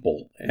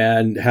people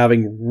and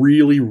having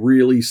really,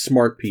 really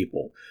smart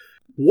people.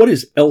 What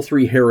is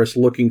L3 Harris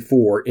looking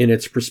for in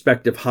its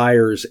prospective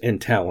hires and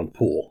talent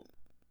pool?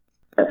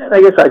 And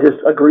I guess I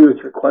just agree with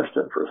your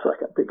question for a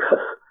second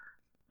because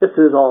this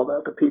is all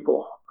about the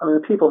people. I mean,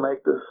 the people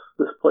make this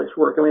place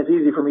work. I mean, it's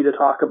easy for me to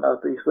talk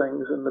about these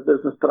things in the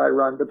business that I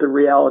run, but the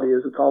reality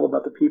is it's all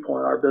about the people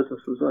in our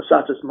businesses. And it's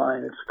not just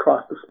mine, it's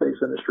across the space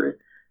industry.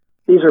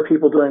 These are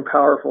people doing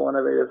powerful,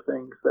 innovative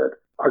things that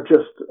are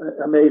just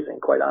amazing,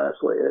 quite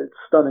honestly. It's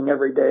stunning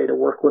every day to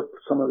work with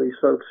some of these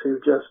folks who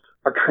just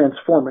are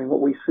transforming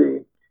what we see.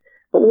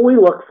 But what we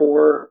look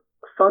for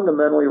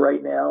fundamentally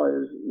right now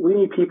is we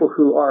need people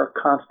who are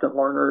constant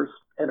learners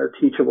and are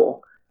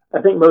teachable.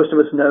 I think most of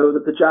us know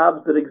that the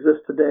jobs that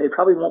exist today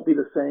probably won't be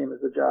the same as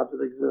the jobs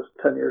that exist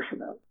 10 years from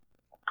now.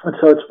 And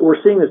so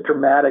we're seeing this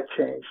dramatic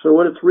change. So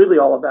what it's really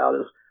all about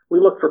is we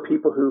look for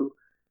people who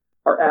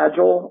are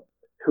agile,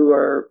 who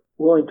are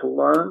willing to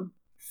learn,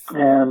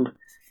 and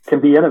can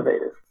be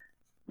innovative.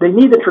 They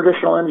need the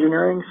traditional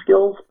engineering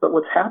skills, but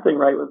what's happening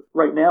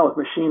right now with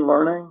machine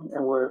learning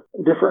and with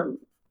different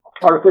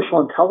artificial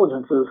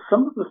intelligence is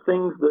some of the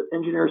things that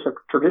engineers have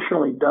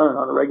traditionally done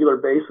on a regular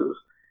basis,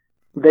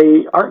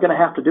 they aren't going to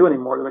have to do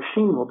anymore. The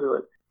machine will do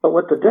it. But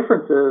what the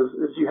difference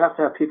is you have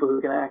to have people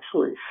who can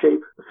actually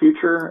shape the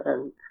future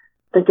and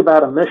think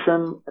about a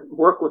mission and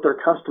work with their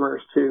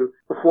customers to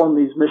perform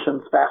these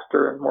missions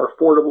faster and more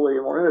affordably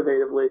and more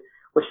innovatively,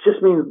 which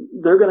just means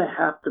they're going to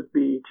have to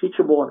be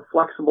teachable and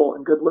flexible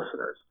and good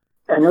listeners.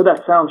 I know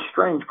that sounds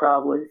strange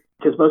probably,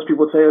 because most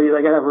people say, oh, yeah,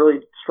 they got to have really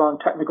strong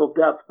technical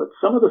depth, but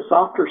some of the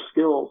softer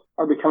skills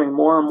are becoming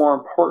more and more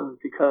important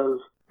because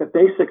the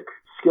basic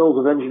skills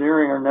of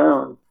engineering are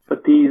known,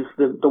 but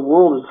the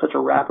world is such a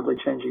rapidly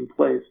changing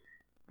place.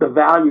 The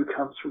value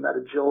comes from that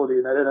agility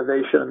and that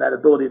innovation and that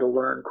ability to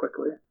learn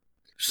quickly.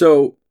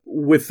 So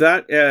with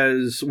that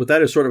as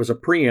sort of as a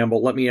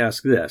preamble, let me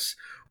ask this.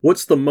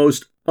 What's the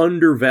most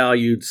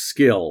undervalued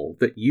skill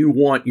that you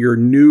want your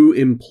new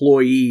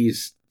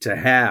employees to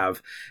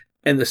have,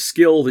 and the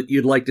skill that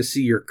you'd like to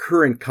see your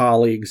current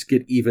colleagues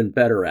get even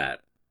better at?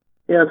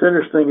 Yeah, it's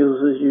interesting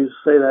as you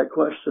say that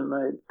question.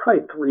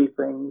 Probably three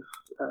things.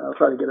 I'll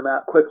try to get them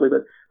out quickly,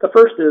 but the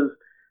first is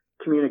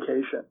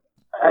communication.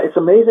 It's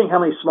amazing how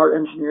many smart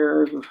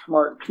engineers and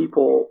smart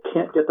people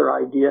can't get their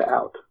idea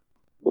out.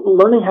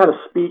 Learning how to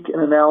speak in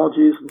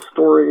analogies and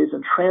stories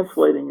and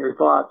translating your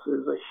thoughts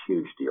is a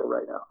huge deal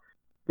right now.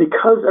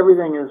 Because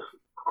everything is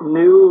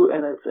new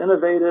and it's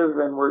innovative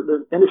and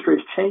the industry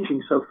is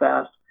changing so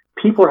fast,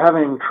 people are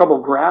having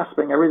trouble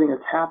grasping everything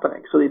that's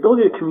happening. So the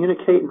ability to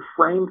communicate and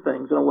frame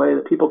things in a way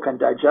that people can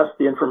digest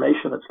the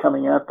information that's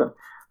coming at them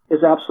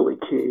is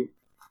absolutely key.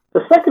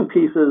 The second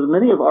piece is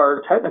many of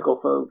our technical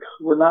folks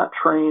were not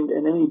trained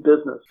in any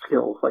business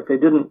skills. Like they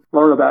didn't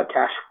learn about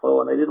cash flow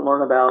and they didn't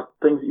learn about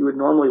things that you would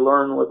normally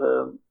learn with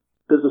a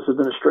business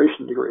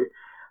administration degree.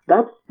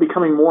 That's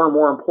becoming more and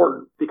more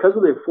important because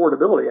of the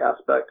affordability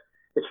aspect.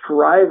 It's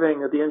driving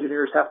that the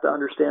engineers have to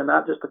understand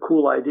not just a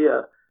cool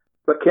idea,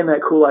 but can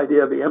that cool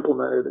idea be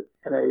implemented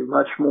in a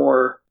much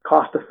more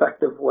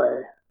cost-effective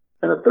way?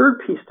 And the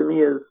third piece to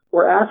me is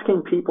we're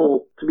asking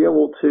people to be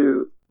able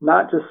to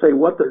not just say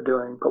what they're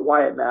doing, but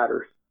why it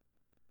matters.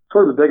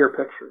 Sort of the bigger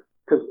picture.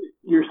 Because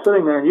you're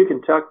sitting there and you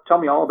can tell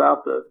me all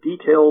about the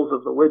details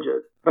of the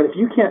widget, but if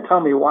you can't tell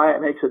me why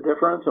it makes a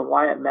difference and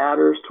why it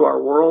matters to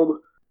our world,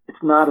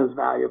 it's not as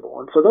valuable.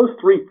 And so those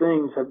three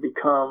things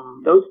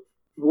those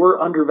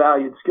were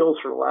undervalued skills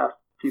for the last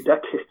few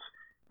decades.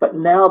 But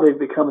now they've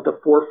become at the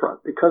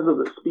forefront. Because of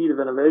the speed of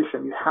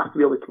innovation, you have to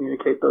be able to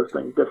communicate those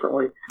things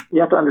differently. You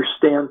have to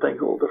understand things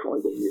a little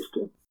differently than you used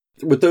to.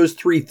 With those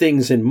three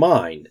things in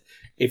mind,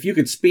 if you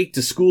could speak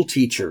to school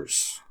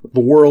teachers of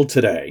the world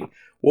today,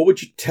 what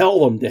would you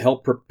tell them to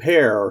help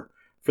prepare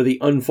for the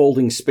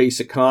unfolding space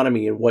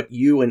economy and what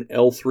you and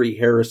L3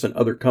 Harris and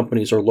other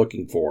companies are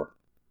looking for?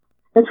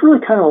 It's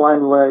really kind of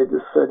along the way I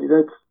just said.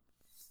 It's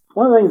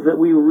one of the things that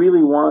we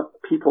really want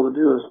people to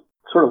do is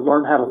sort of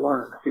learn how to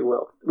learn, if you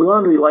will. We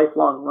want them to be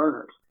lifelong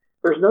learners.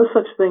 There's no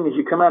such thing as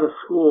you come out of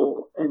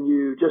school and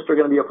you just are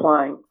going to be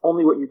applying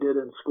only what you did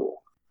in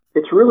school.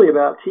 It's really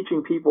about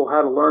teaching people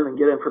how to learn and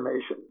get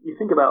information. You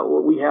think about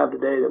what we have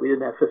today that we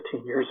didn't have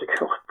 15 years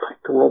ago, like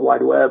the World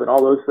Wide Web and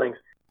all those things.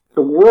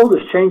 The world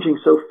is changing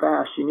so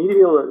fast. You need to be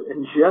able to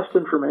ingest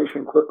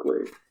information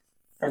quickly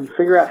and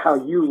figure out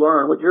how you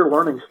learn, what your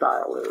learning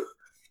style is.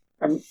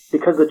 And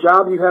because the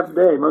job you have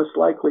today most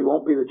likely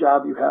won't be the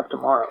job you have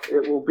tomorrow.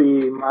 It will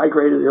be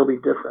migrated. It'll be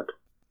different.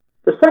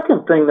 The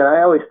second thing that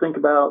I always think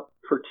about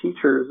for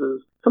teachers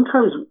is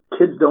sometimes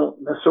kids don't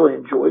necessarily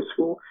enjoy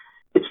school.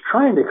 It's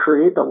trying to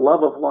create the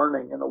love of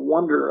learning and the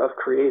wonder of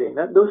creating.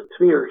 Those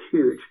to me are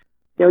huge.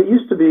 You know, it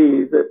used to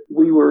be that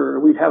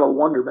we'd have a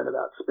wonderment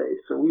about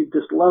space, or we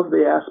just love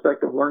the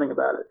aspect of learning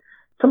about it.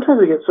 Sometimes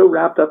we get so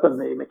wrapped up in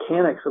the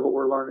mechanics of what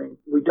we're learning,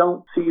 we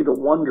don't see the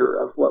wonder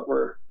of what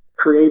we're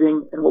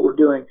creating and what we're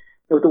doing.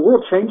 And with the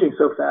world changing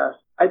so fast,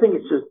 I think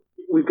it's just,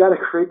 we've got to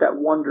create that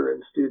wonder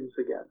in students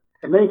again.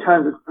 And many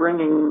times it's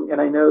bringing,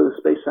 and I know the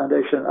Space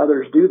Foundation and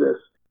others do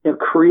this,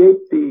 create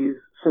these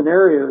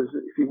scenarios,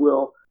 if you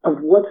will, of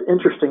what's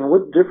interesting and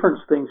what difference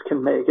things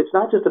can make. It's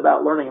not just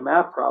about learning a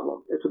math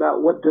problem. It's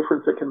about what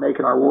difference it can make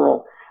in our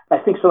world. I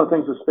think some of the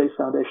things the Space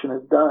Foundation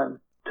has done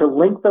to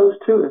link those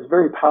two is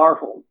very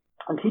powerful.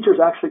 And teachers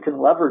actually can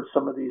leverage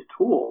some of these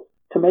tools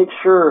to make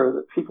sure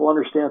that people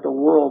understand that the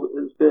world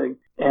is big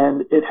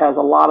and it has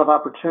a lot of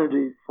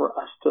opportunity for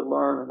us to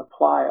learn and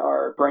apply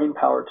our brain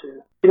power to.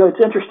 You know,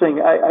 it's interesting.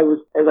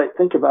 As I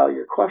think about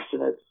your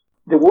question,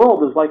 the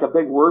world is like a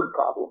big word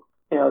problem.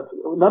 You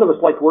know, none of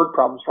us liked word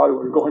problems probably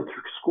when we were going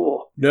through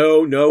school.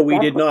 No, we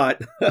did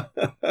not.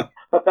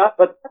 but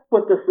that's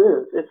what this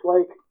is. It's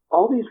like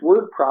all these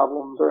word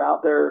problems are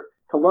out there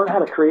to learn how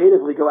to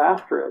creatively go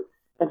after it.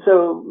 And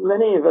so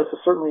many of us,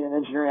 certainly in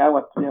engineering, I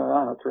went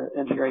through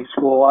engineering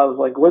school. I was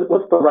like,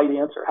 what's the right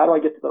answer? How do I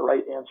get to the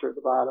right answer at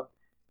the bottom?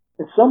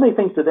 And so many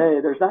things today,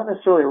 there's not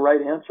necessarily a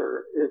right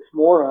answer. It's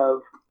more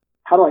of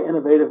how do I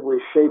innovatively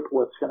shape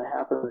what's going to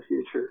happen in the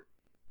future?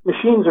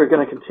 Machines are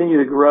going to continue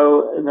to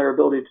grow in their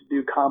ability to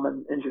do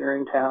common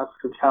engineering tasks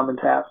and common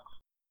tasks.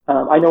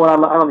 I know when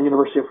I'm on the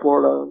University of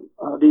Florida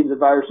Dean's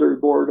Advisory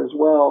Board as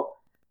well,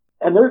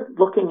 and they're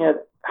looking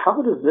at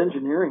how does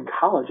engineering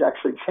college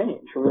actually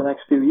change over the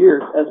next few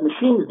years as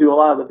machines do a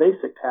lot of the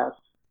basic tasks.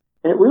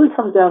 And it really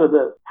comes down to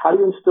this. How do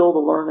you instill the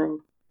learning?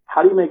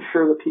 How do you make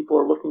sure that people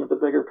are looking at the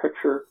bigger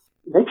picture?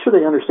 Make sure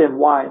they understand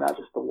why, not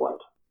just the what.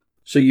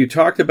 So you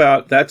talked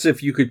about that's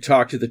if you could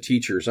talk to the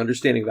teachers,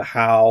 understanding the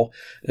how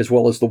as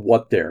well as the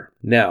what there.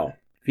 Now,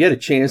 if you had a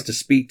chance to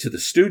speak to the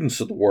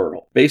students of the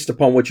world, based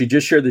upon what you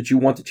just shared that you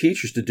want the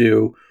teachers to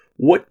do,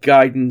 what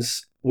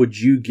guidance would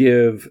you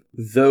give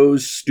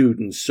those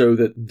students so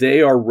that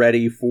they are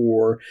ready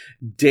for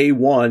day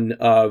one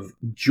of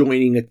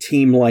joining a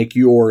team like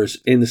yours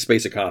in the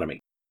space economy?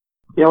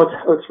 You know,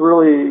 what's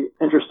really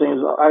interesting is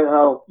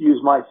I'll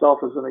use myself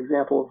as an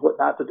example of what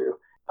not to do.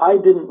 I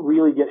didn't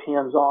really get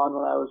hands-on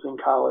when I was in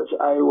college.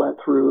 I went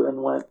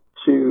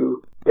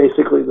to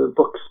basically the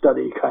book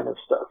study kind of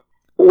stuff.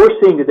 What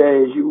we're seeing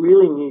today is you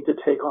really need to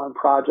take on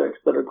projects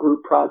that are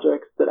group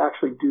projects that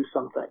actually do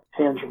something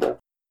tangible.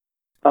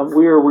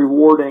 We are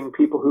rewarding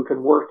people who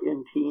can work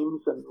in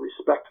teams and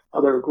respect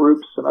other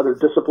groups and other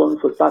disciplines.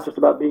 So it's not just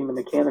about being the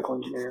mechanical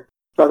engineer.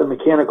 It's about the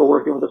mechanical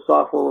working with the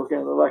software, working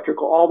with the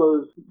electrical, all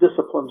those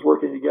disciplines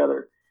working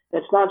together.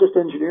 And it's not just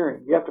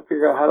engineering. You have to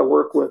figure out how to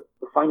work with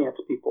the finance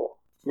people,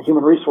 the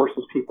human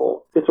resources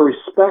people. It's a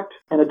respect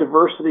and a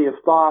diversity of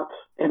thought,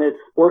 and it's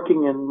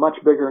working in much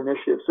bigger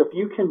initiatives. So if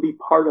you can be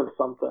part of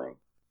something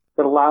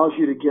that allows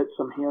you to get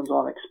some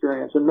hands-on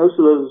experience, and most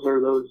of those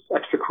are those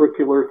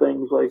extracurricular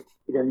things like,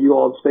 again, you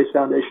all at Space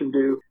Foundation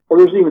do, or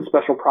there's even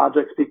special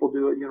projects people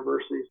do at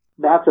universities.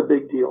 That's a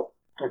big deal.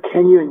 Now,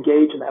 can you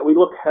engage in that? We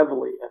look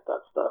heavily at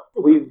that stuff.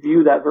 We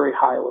view that very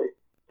highly.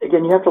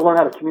 Again, you have to learn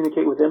how to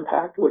communicate with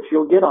impact, which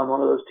you'll get on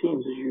one of those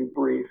teams as you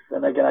brief.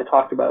 And again, I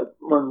talked about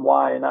learn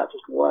why and not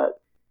just what.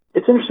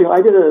 It's interesting.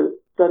 I did a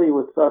study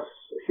with us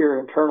here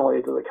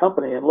internally to the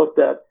company and looked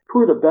at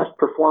who are the best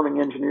performing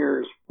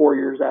engineers 4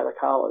 years out of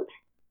college.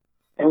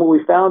 And what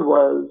we found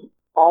was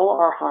all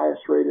our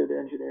highest rated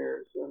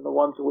engineers and the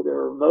ones that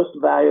are most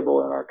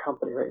valuable in our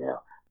company right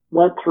now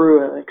went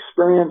through an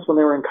experience when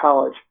they were in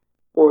college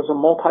or was a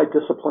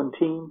multidiscipline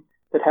team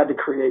that had to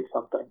create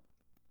something.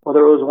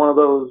 Whether it was one of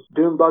those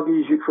dune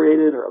buggies you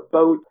created or a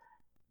boat,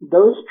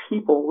 those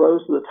people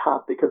rose to the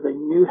top because they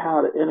knew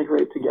how to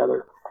integrate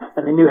together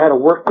and they knew how to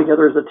work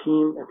together as a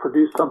team and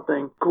produce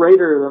something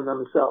greater than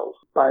themselves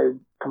by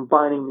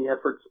combining the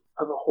efforts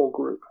of a whole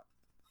group.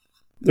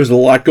 There's a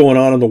lot going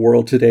on in the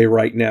world today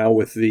right now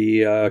with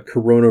the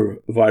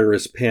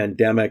coronavirus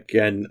pandemic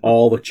and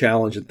all the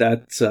challenge that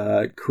that's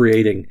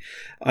creating.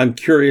 I'm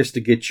curious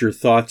to get your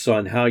thoughts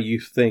on how you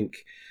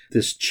think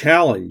this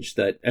challenge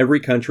that every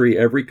country,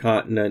 every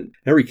continent,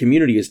 every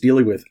community is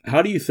dealing with.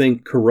 How do you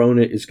think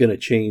Corona is going to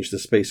change the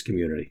space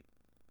community?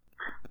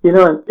 You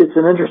know, it's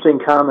an interesting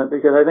comment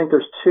because I think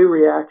there's two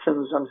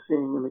reactions I'm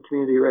seeing in the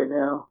community right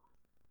now.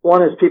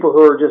 One is people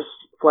who are just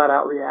flat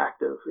out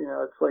reactive. You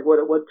know, it's like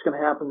what's going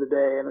to happen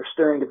today, and they're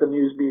staring at the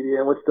news media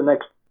and what's the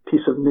next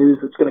piece of news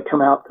that's going to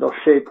come out that'll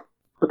shape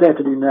what they have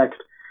to do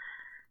next.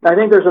 And I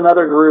think there's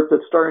another group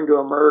that's starting to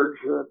emerge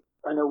that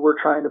I know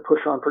we're trying to push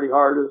on pretty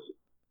hard is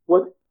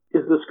what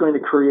is this going to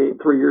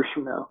create 3 years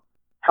from now?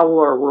 How will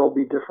our world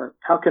be different?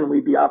 How can we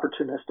be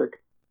opportunistic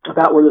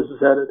about where this is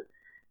headed?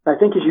 And I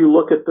think as you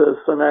look at this,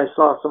 and I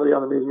saw somebody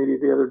on the news media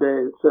the other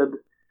day that said,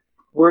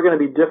 we're going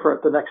to be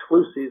different the next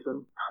flu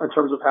season in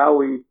terms of how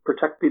we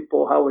protect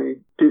people, how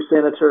we do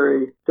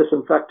sanitary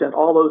disinfectant.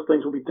 All those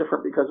things will be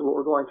different because of what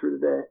we're going through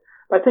today.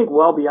 But I think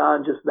well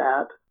beyond just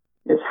that,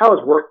 it's how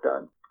is work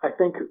done. I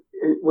think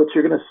what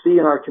you're going to see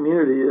in our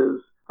community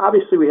is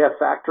obviously we have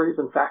factories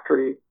and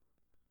factory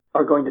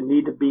are going to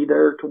need to be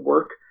there to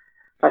work.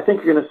 I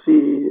think you're going to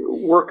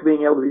see work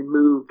being able to be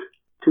moved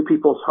to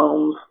people's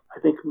homes. I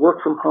think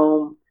work from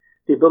home,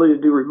 the ability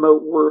to do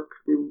remote work,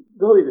 the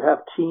ability to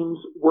have teams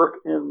work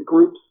in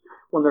groups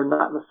when they're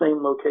not in the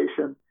same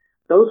location,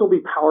 those will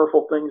be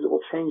powerful things that will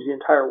change the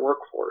entire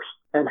workforce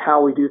and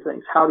how we do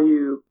things. How do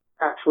you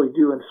actually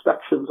do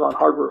inspections on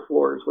hardware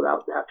floors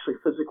without actually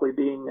physically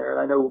being there?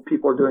 And I know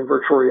people are doing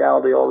virtual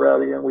reality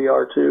already, and we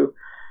are too.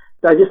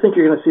 I just think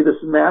you're going to see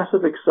this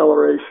massive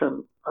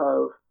acceleration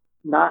of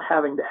not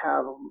having to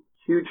have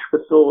huge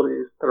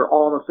facilities that are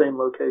all in the same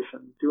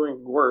location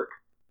doing work,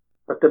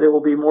 but that it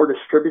will be more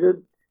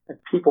distributed and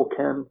people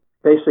can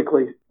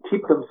basically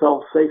keep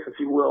themselves safe, if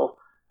you will,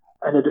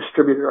 in a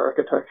distributed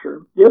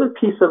architecture. The other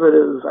piece of it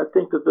is I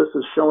think that this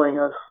is showing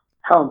us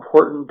how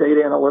important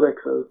data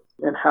analytics is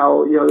and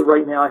how, you know,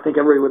 right now I think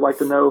everybody would like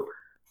to know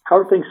how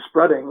are things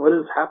spreading? What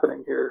is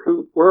happening here?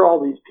 Where are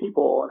all these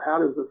people and how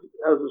does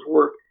this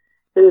work?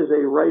 It is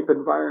a ripe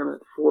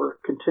environment for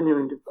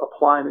continuing to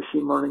apply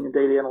machine learning and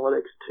data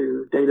analytics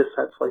to data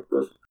sets like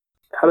this.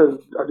 How does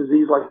a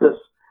disease like this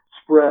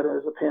spread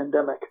as a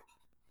pandemic?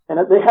 And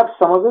they have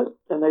some of it,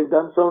 and they've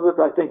done some of it,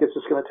 but I think it's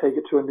just going to take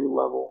it to a new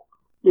level.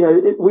 You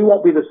know, we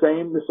won't be the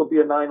same. This will be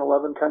a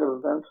 9/11 kind of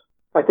event.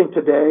 I think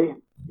today,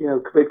 you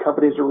know, big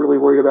companies are really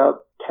worried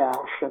about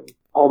cash and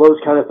all those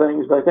kind of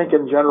things. But I think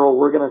in general,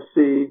 we're going to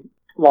see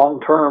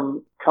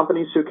long-term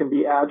companies who can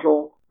be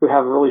agile, who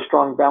have really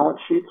strong balance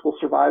sheets will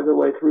survive their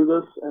way through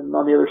this. And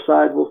on the other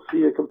side, we'll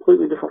see a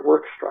completely different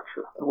work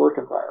structure and work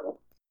environment.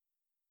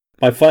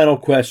 My final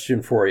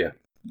question for you.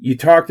 You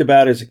talked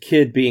about as a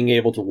kid being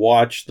able to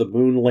watch the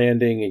moon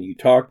landing, and you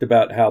talked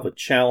about how the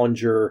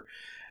Challenger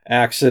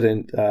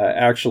accident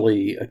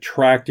actually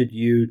attracted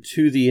you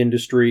to the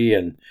industry,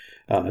 and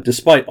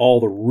despite all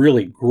the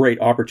really great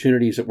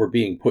opportunities that were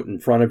being put in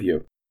front of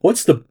you.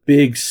 What's the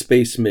big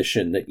space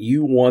mission that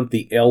you want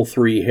the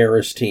L3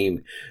 Harris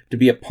team to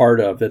be a part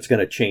of that's going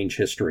to change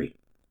history?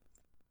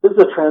 This is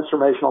a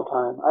transformational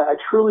time. I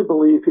truly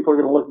believe people are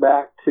going to look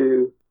back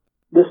to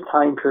this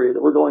time period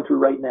that we're going through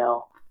right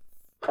now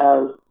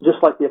as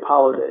just like the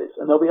Apollo days.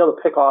 And they'll be able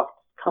to pick off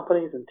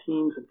companies and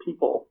teams and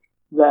people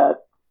that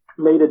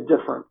made a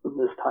difference in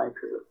this time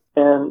period.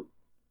 And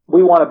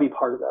we want to be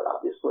part of that,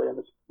 obviously, and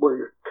it's where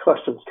your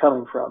question's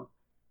coming from.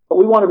 But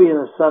we want to be in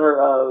the center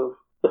of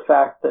the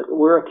fact that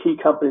we're a key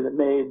company that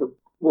made the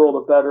world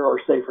a better or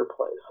safer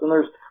place. And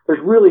there's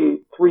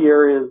really three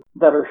areas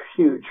that are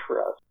huge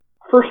for us.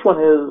 First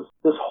one is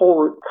this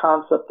whole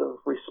concept of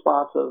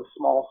responsive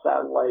small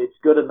satellites,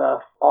 good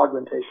enough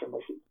augmentation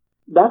missions.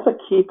 That's a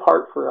key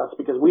part for us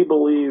because we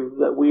believe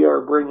that we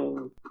are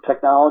bringing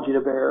technology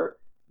to bear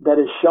that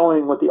is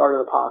showing what the art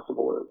of the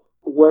possible is,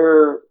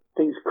 where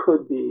things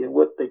could be and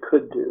what they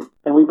could do.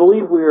 And we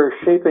believe we are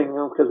shaping,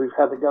 because we've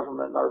had the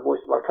government and our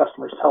voice of our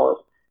customers tell us,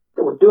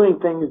 that we're doing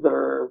things that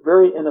are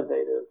very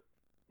innovative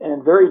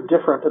and very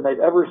different than they've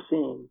ever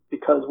seen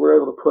because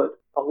we're able to put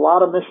a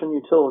lot of mission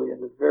utility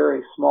into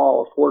very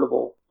small,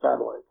 affordable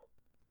satellites.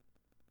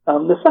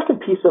 The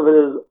second piece of it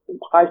is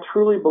I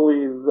truly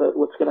believe that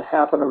what's going to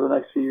happen over the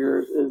next few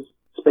years is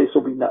space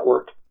will be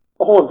networked.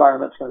 The whole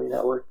environment's going to be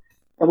networked.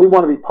 And we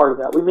want to be part of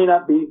that. We may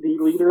not be the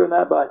leader in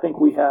that, but I think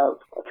we have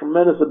a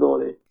tremendous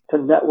ability to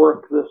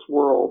network this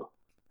world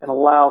and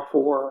allow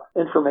for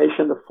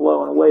information to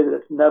flow in a way that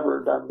it's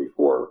never done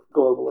before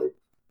globally.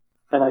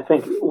 And I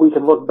think we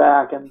can look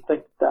back and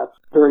think that's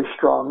very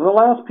strong. And the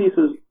last piece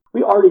is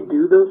we already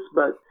do this,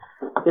 but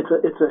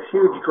it's a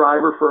huge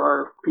driver for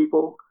our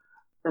people.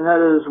 And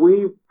that is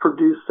we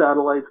produce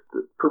satellites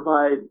that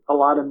provide a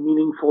lot of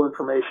meaningful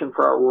information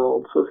for our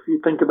world. So if you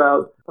think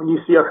about when you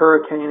see a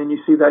hurricane and you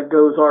see that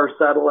GOES-R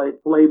satellite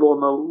label in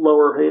the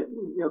lower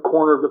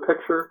corner of the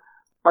picture,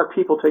 our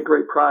people take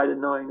great pride in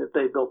knowing that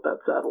they built that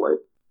satellite.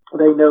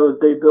 They know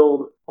that they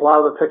build a lot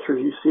of the pictures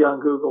you see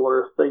on Google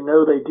Earth. They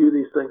know they do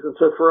these things. And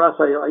so for us,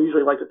 I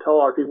usually like to tell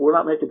our people, we're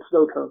not making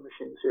snow cone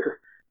machines here.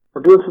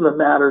 We're doing something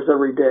that matters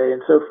every day.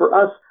 And so for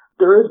us,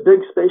 there is big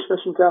space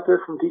missions out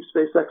there from deep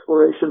space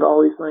exploration to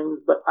all these things,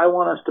 but I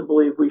want us to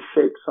believe we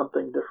shaped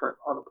something different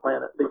on the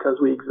planet because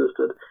we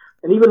existed.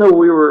 And even though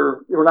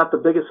we're not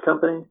the biggest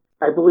company,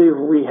 I believe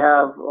we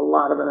have a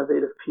lot of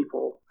innovative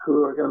people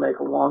who are going to make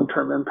a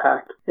long-term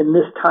impact in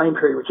this time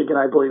period, which again,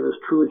 I believe is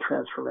truly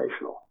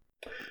transformational.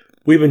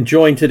 We've been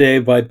joined today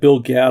by Bill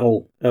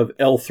Gattle of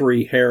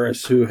L3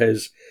 Harris,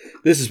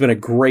 this has been a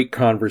great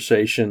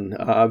conversation,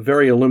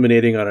 very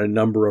illuminating on a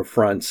number of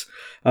fronts.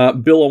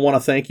 Bill, I want to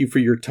thank you for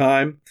your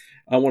time.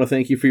 I want to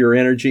thank you for your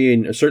energy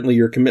and certainly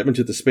your commitment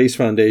to the Space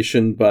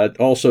Foundation, but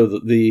also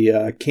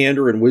the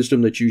candor and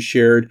wisdom that you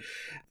shared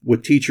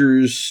with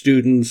teachers,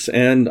 students,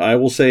 and I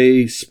will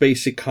say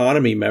space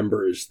economy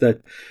members.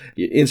 That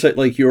insight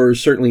like yours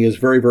certainly is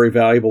very, very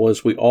valuable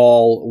as we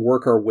all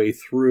work our way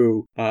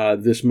through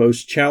this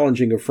most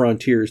challenging of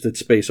frontiers that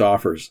space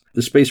offers.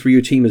 The Space for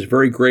You team is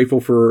very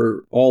grateful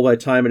for all that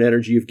time and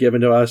energy you've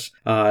given to us.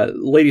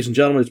 Ladies and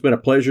gentlemen, it's been a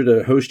pleasure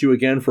to host you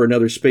again for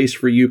another Space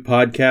for You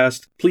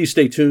podcast. Please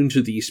stay tuned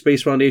to the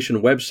Space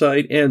Foundation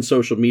website and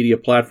social media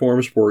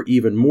platforms for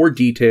even more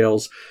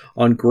details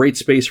on great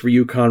Space for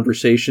You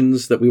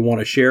conversations that we want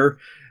to share,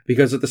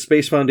 because at the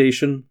Space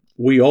Foundation,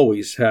 we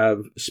always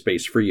have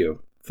space for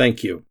you.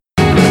 Thank you.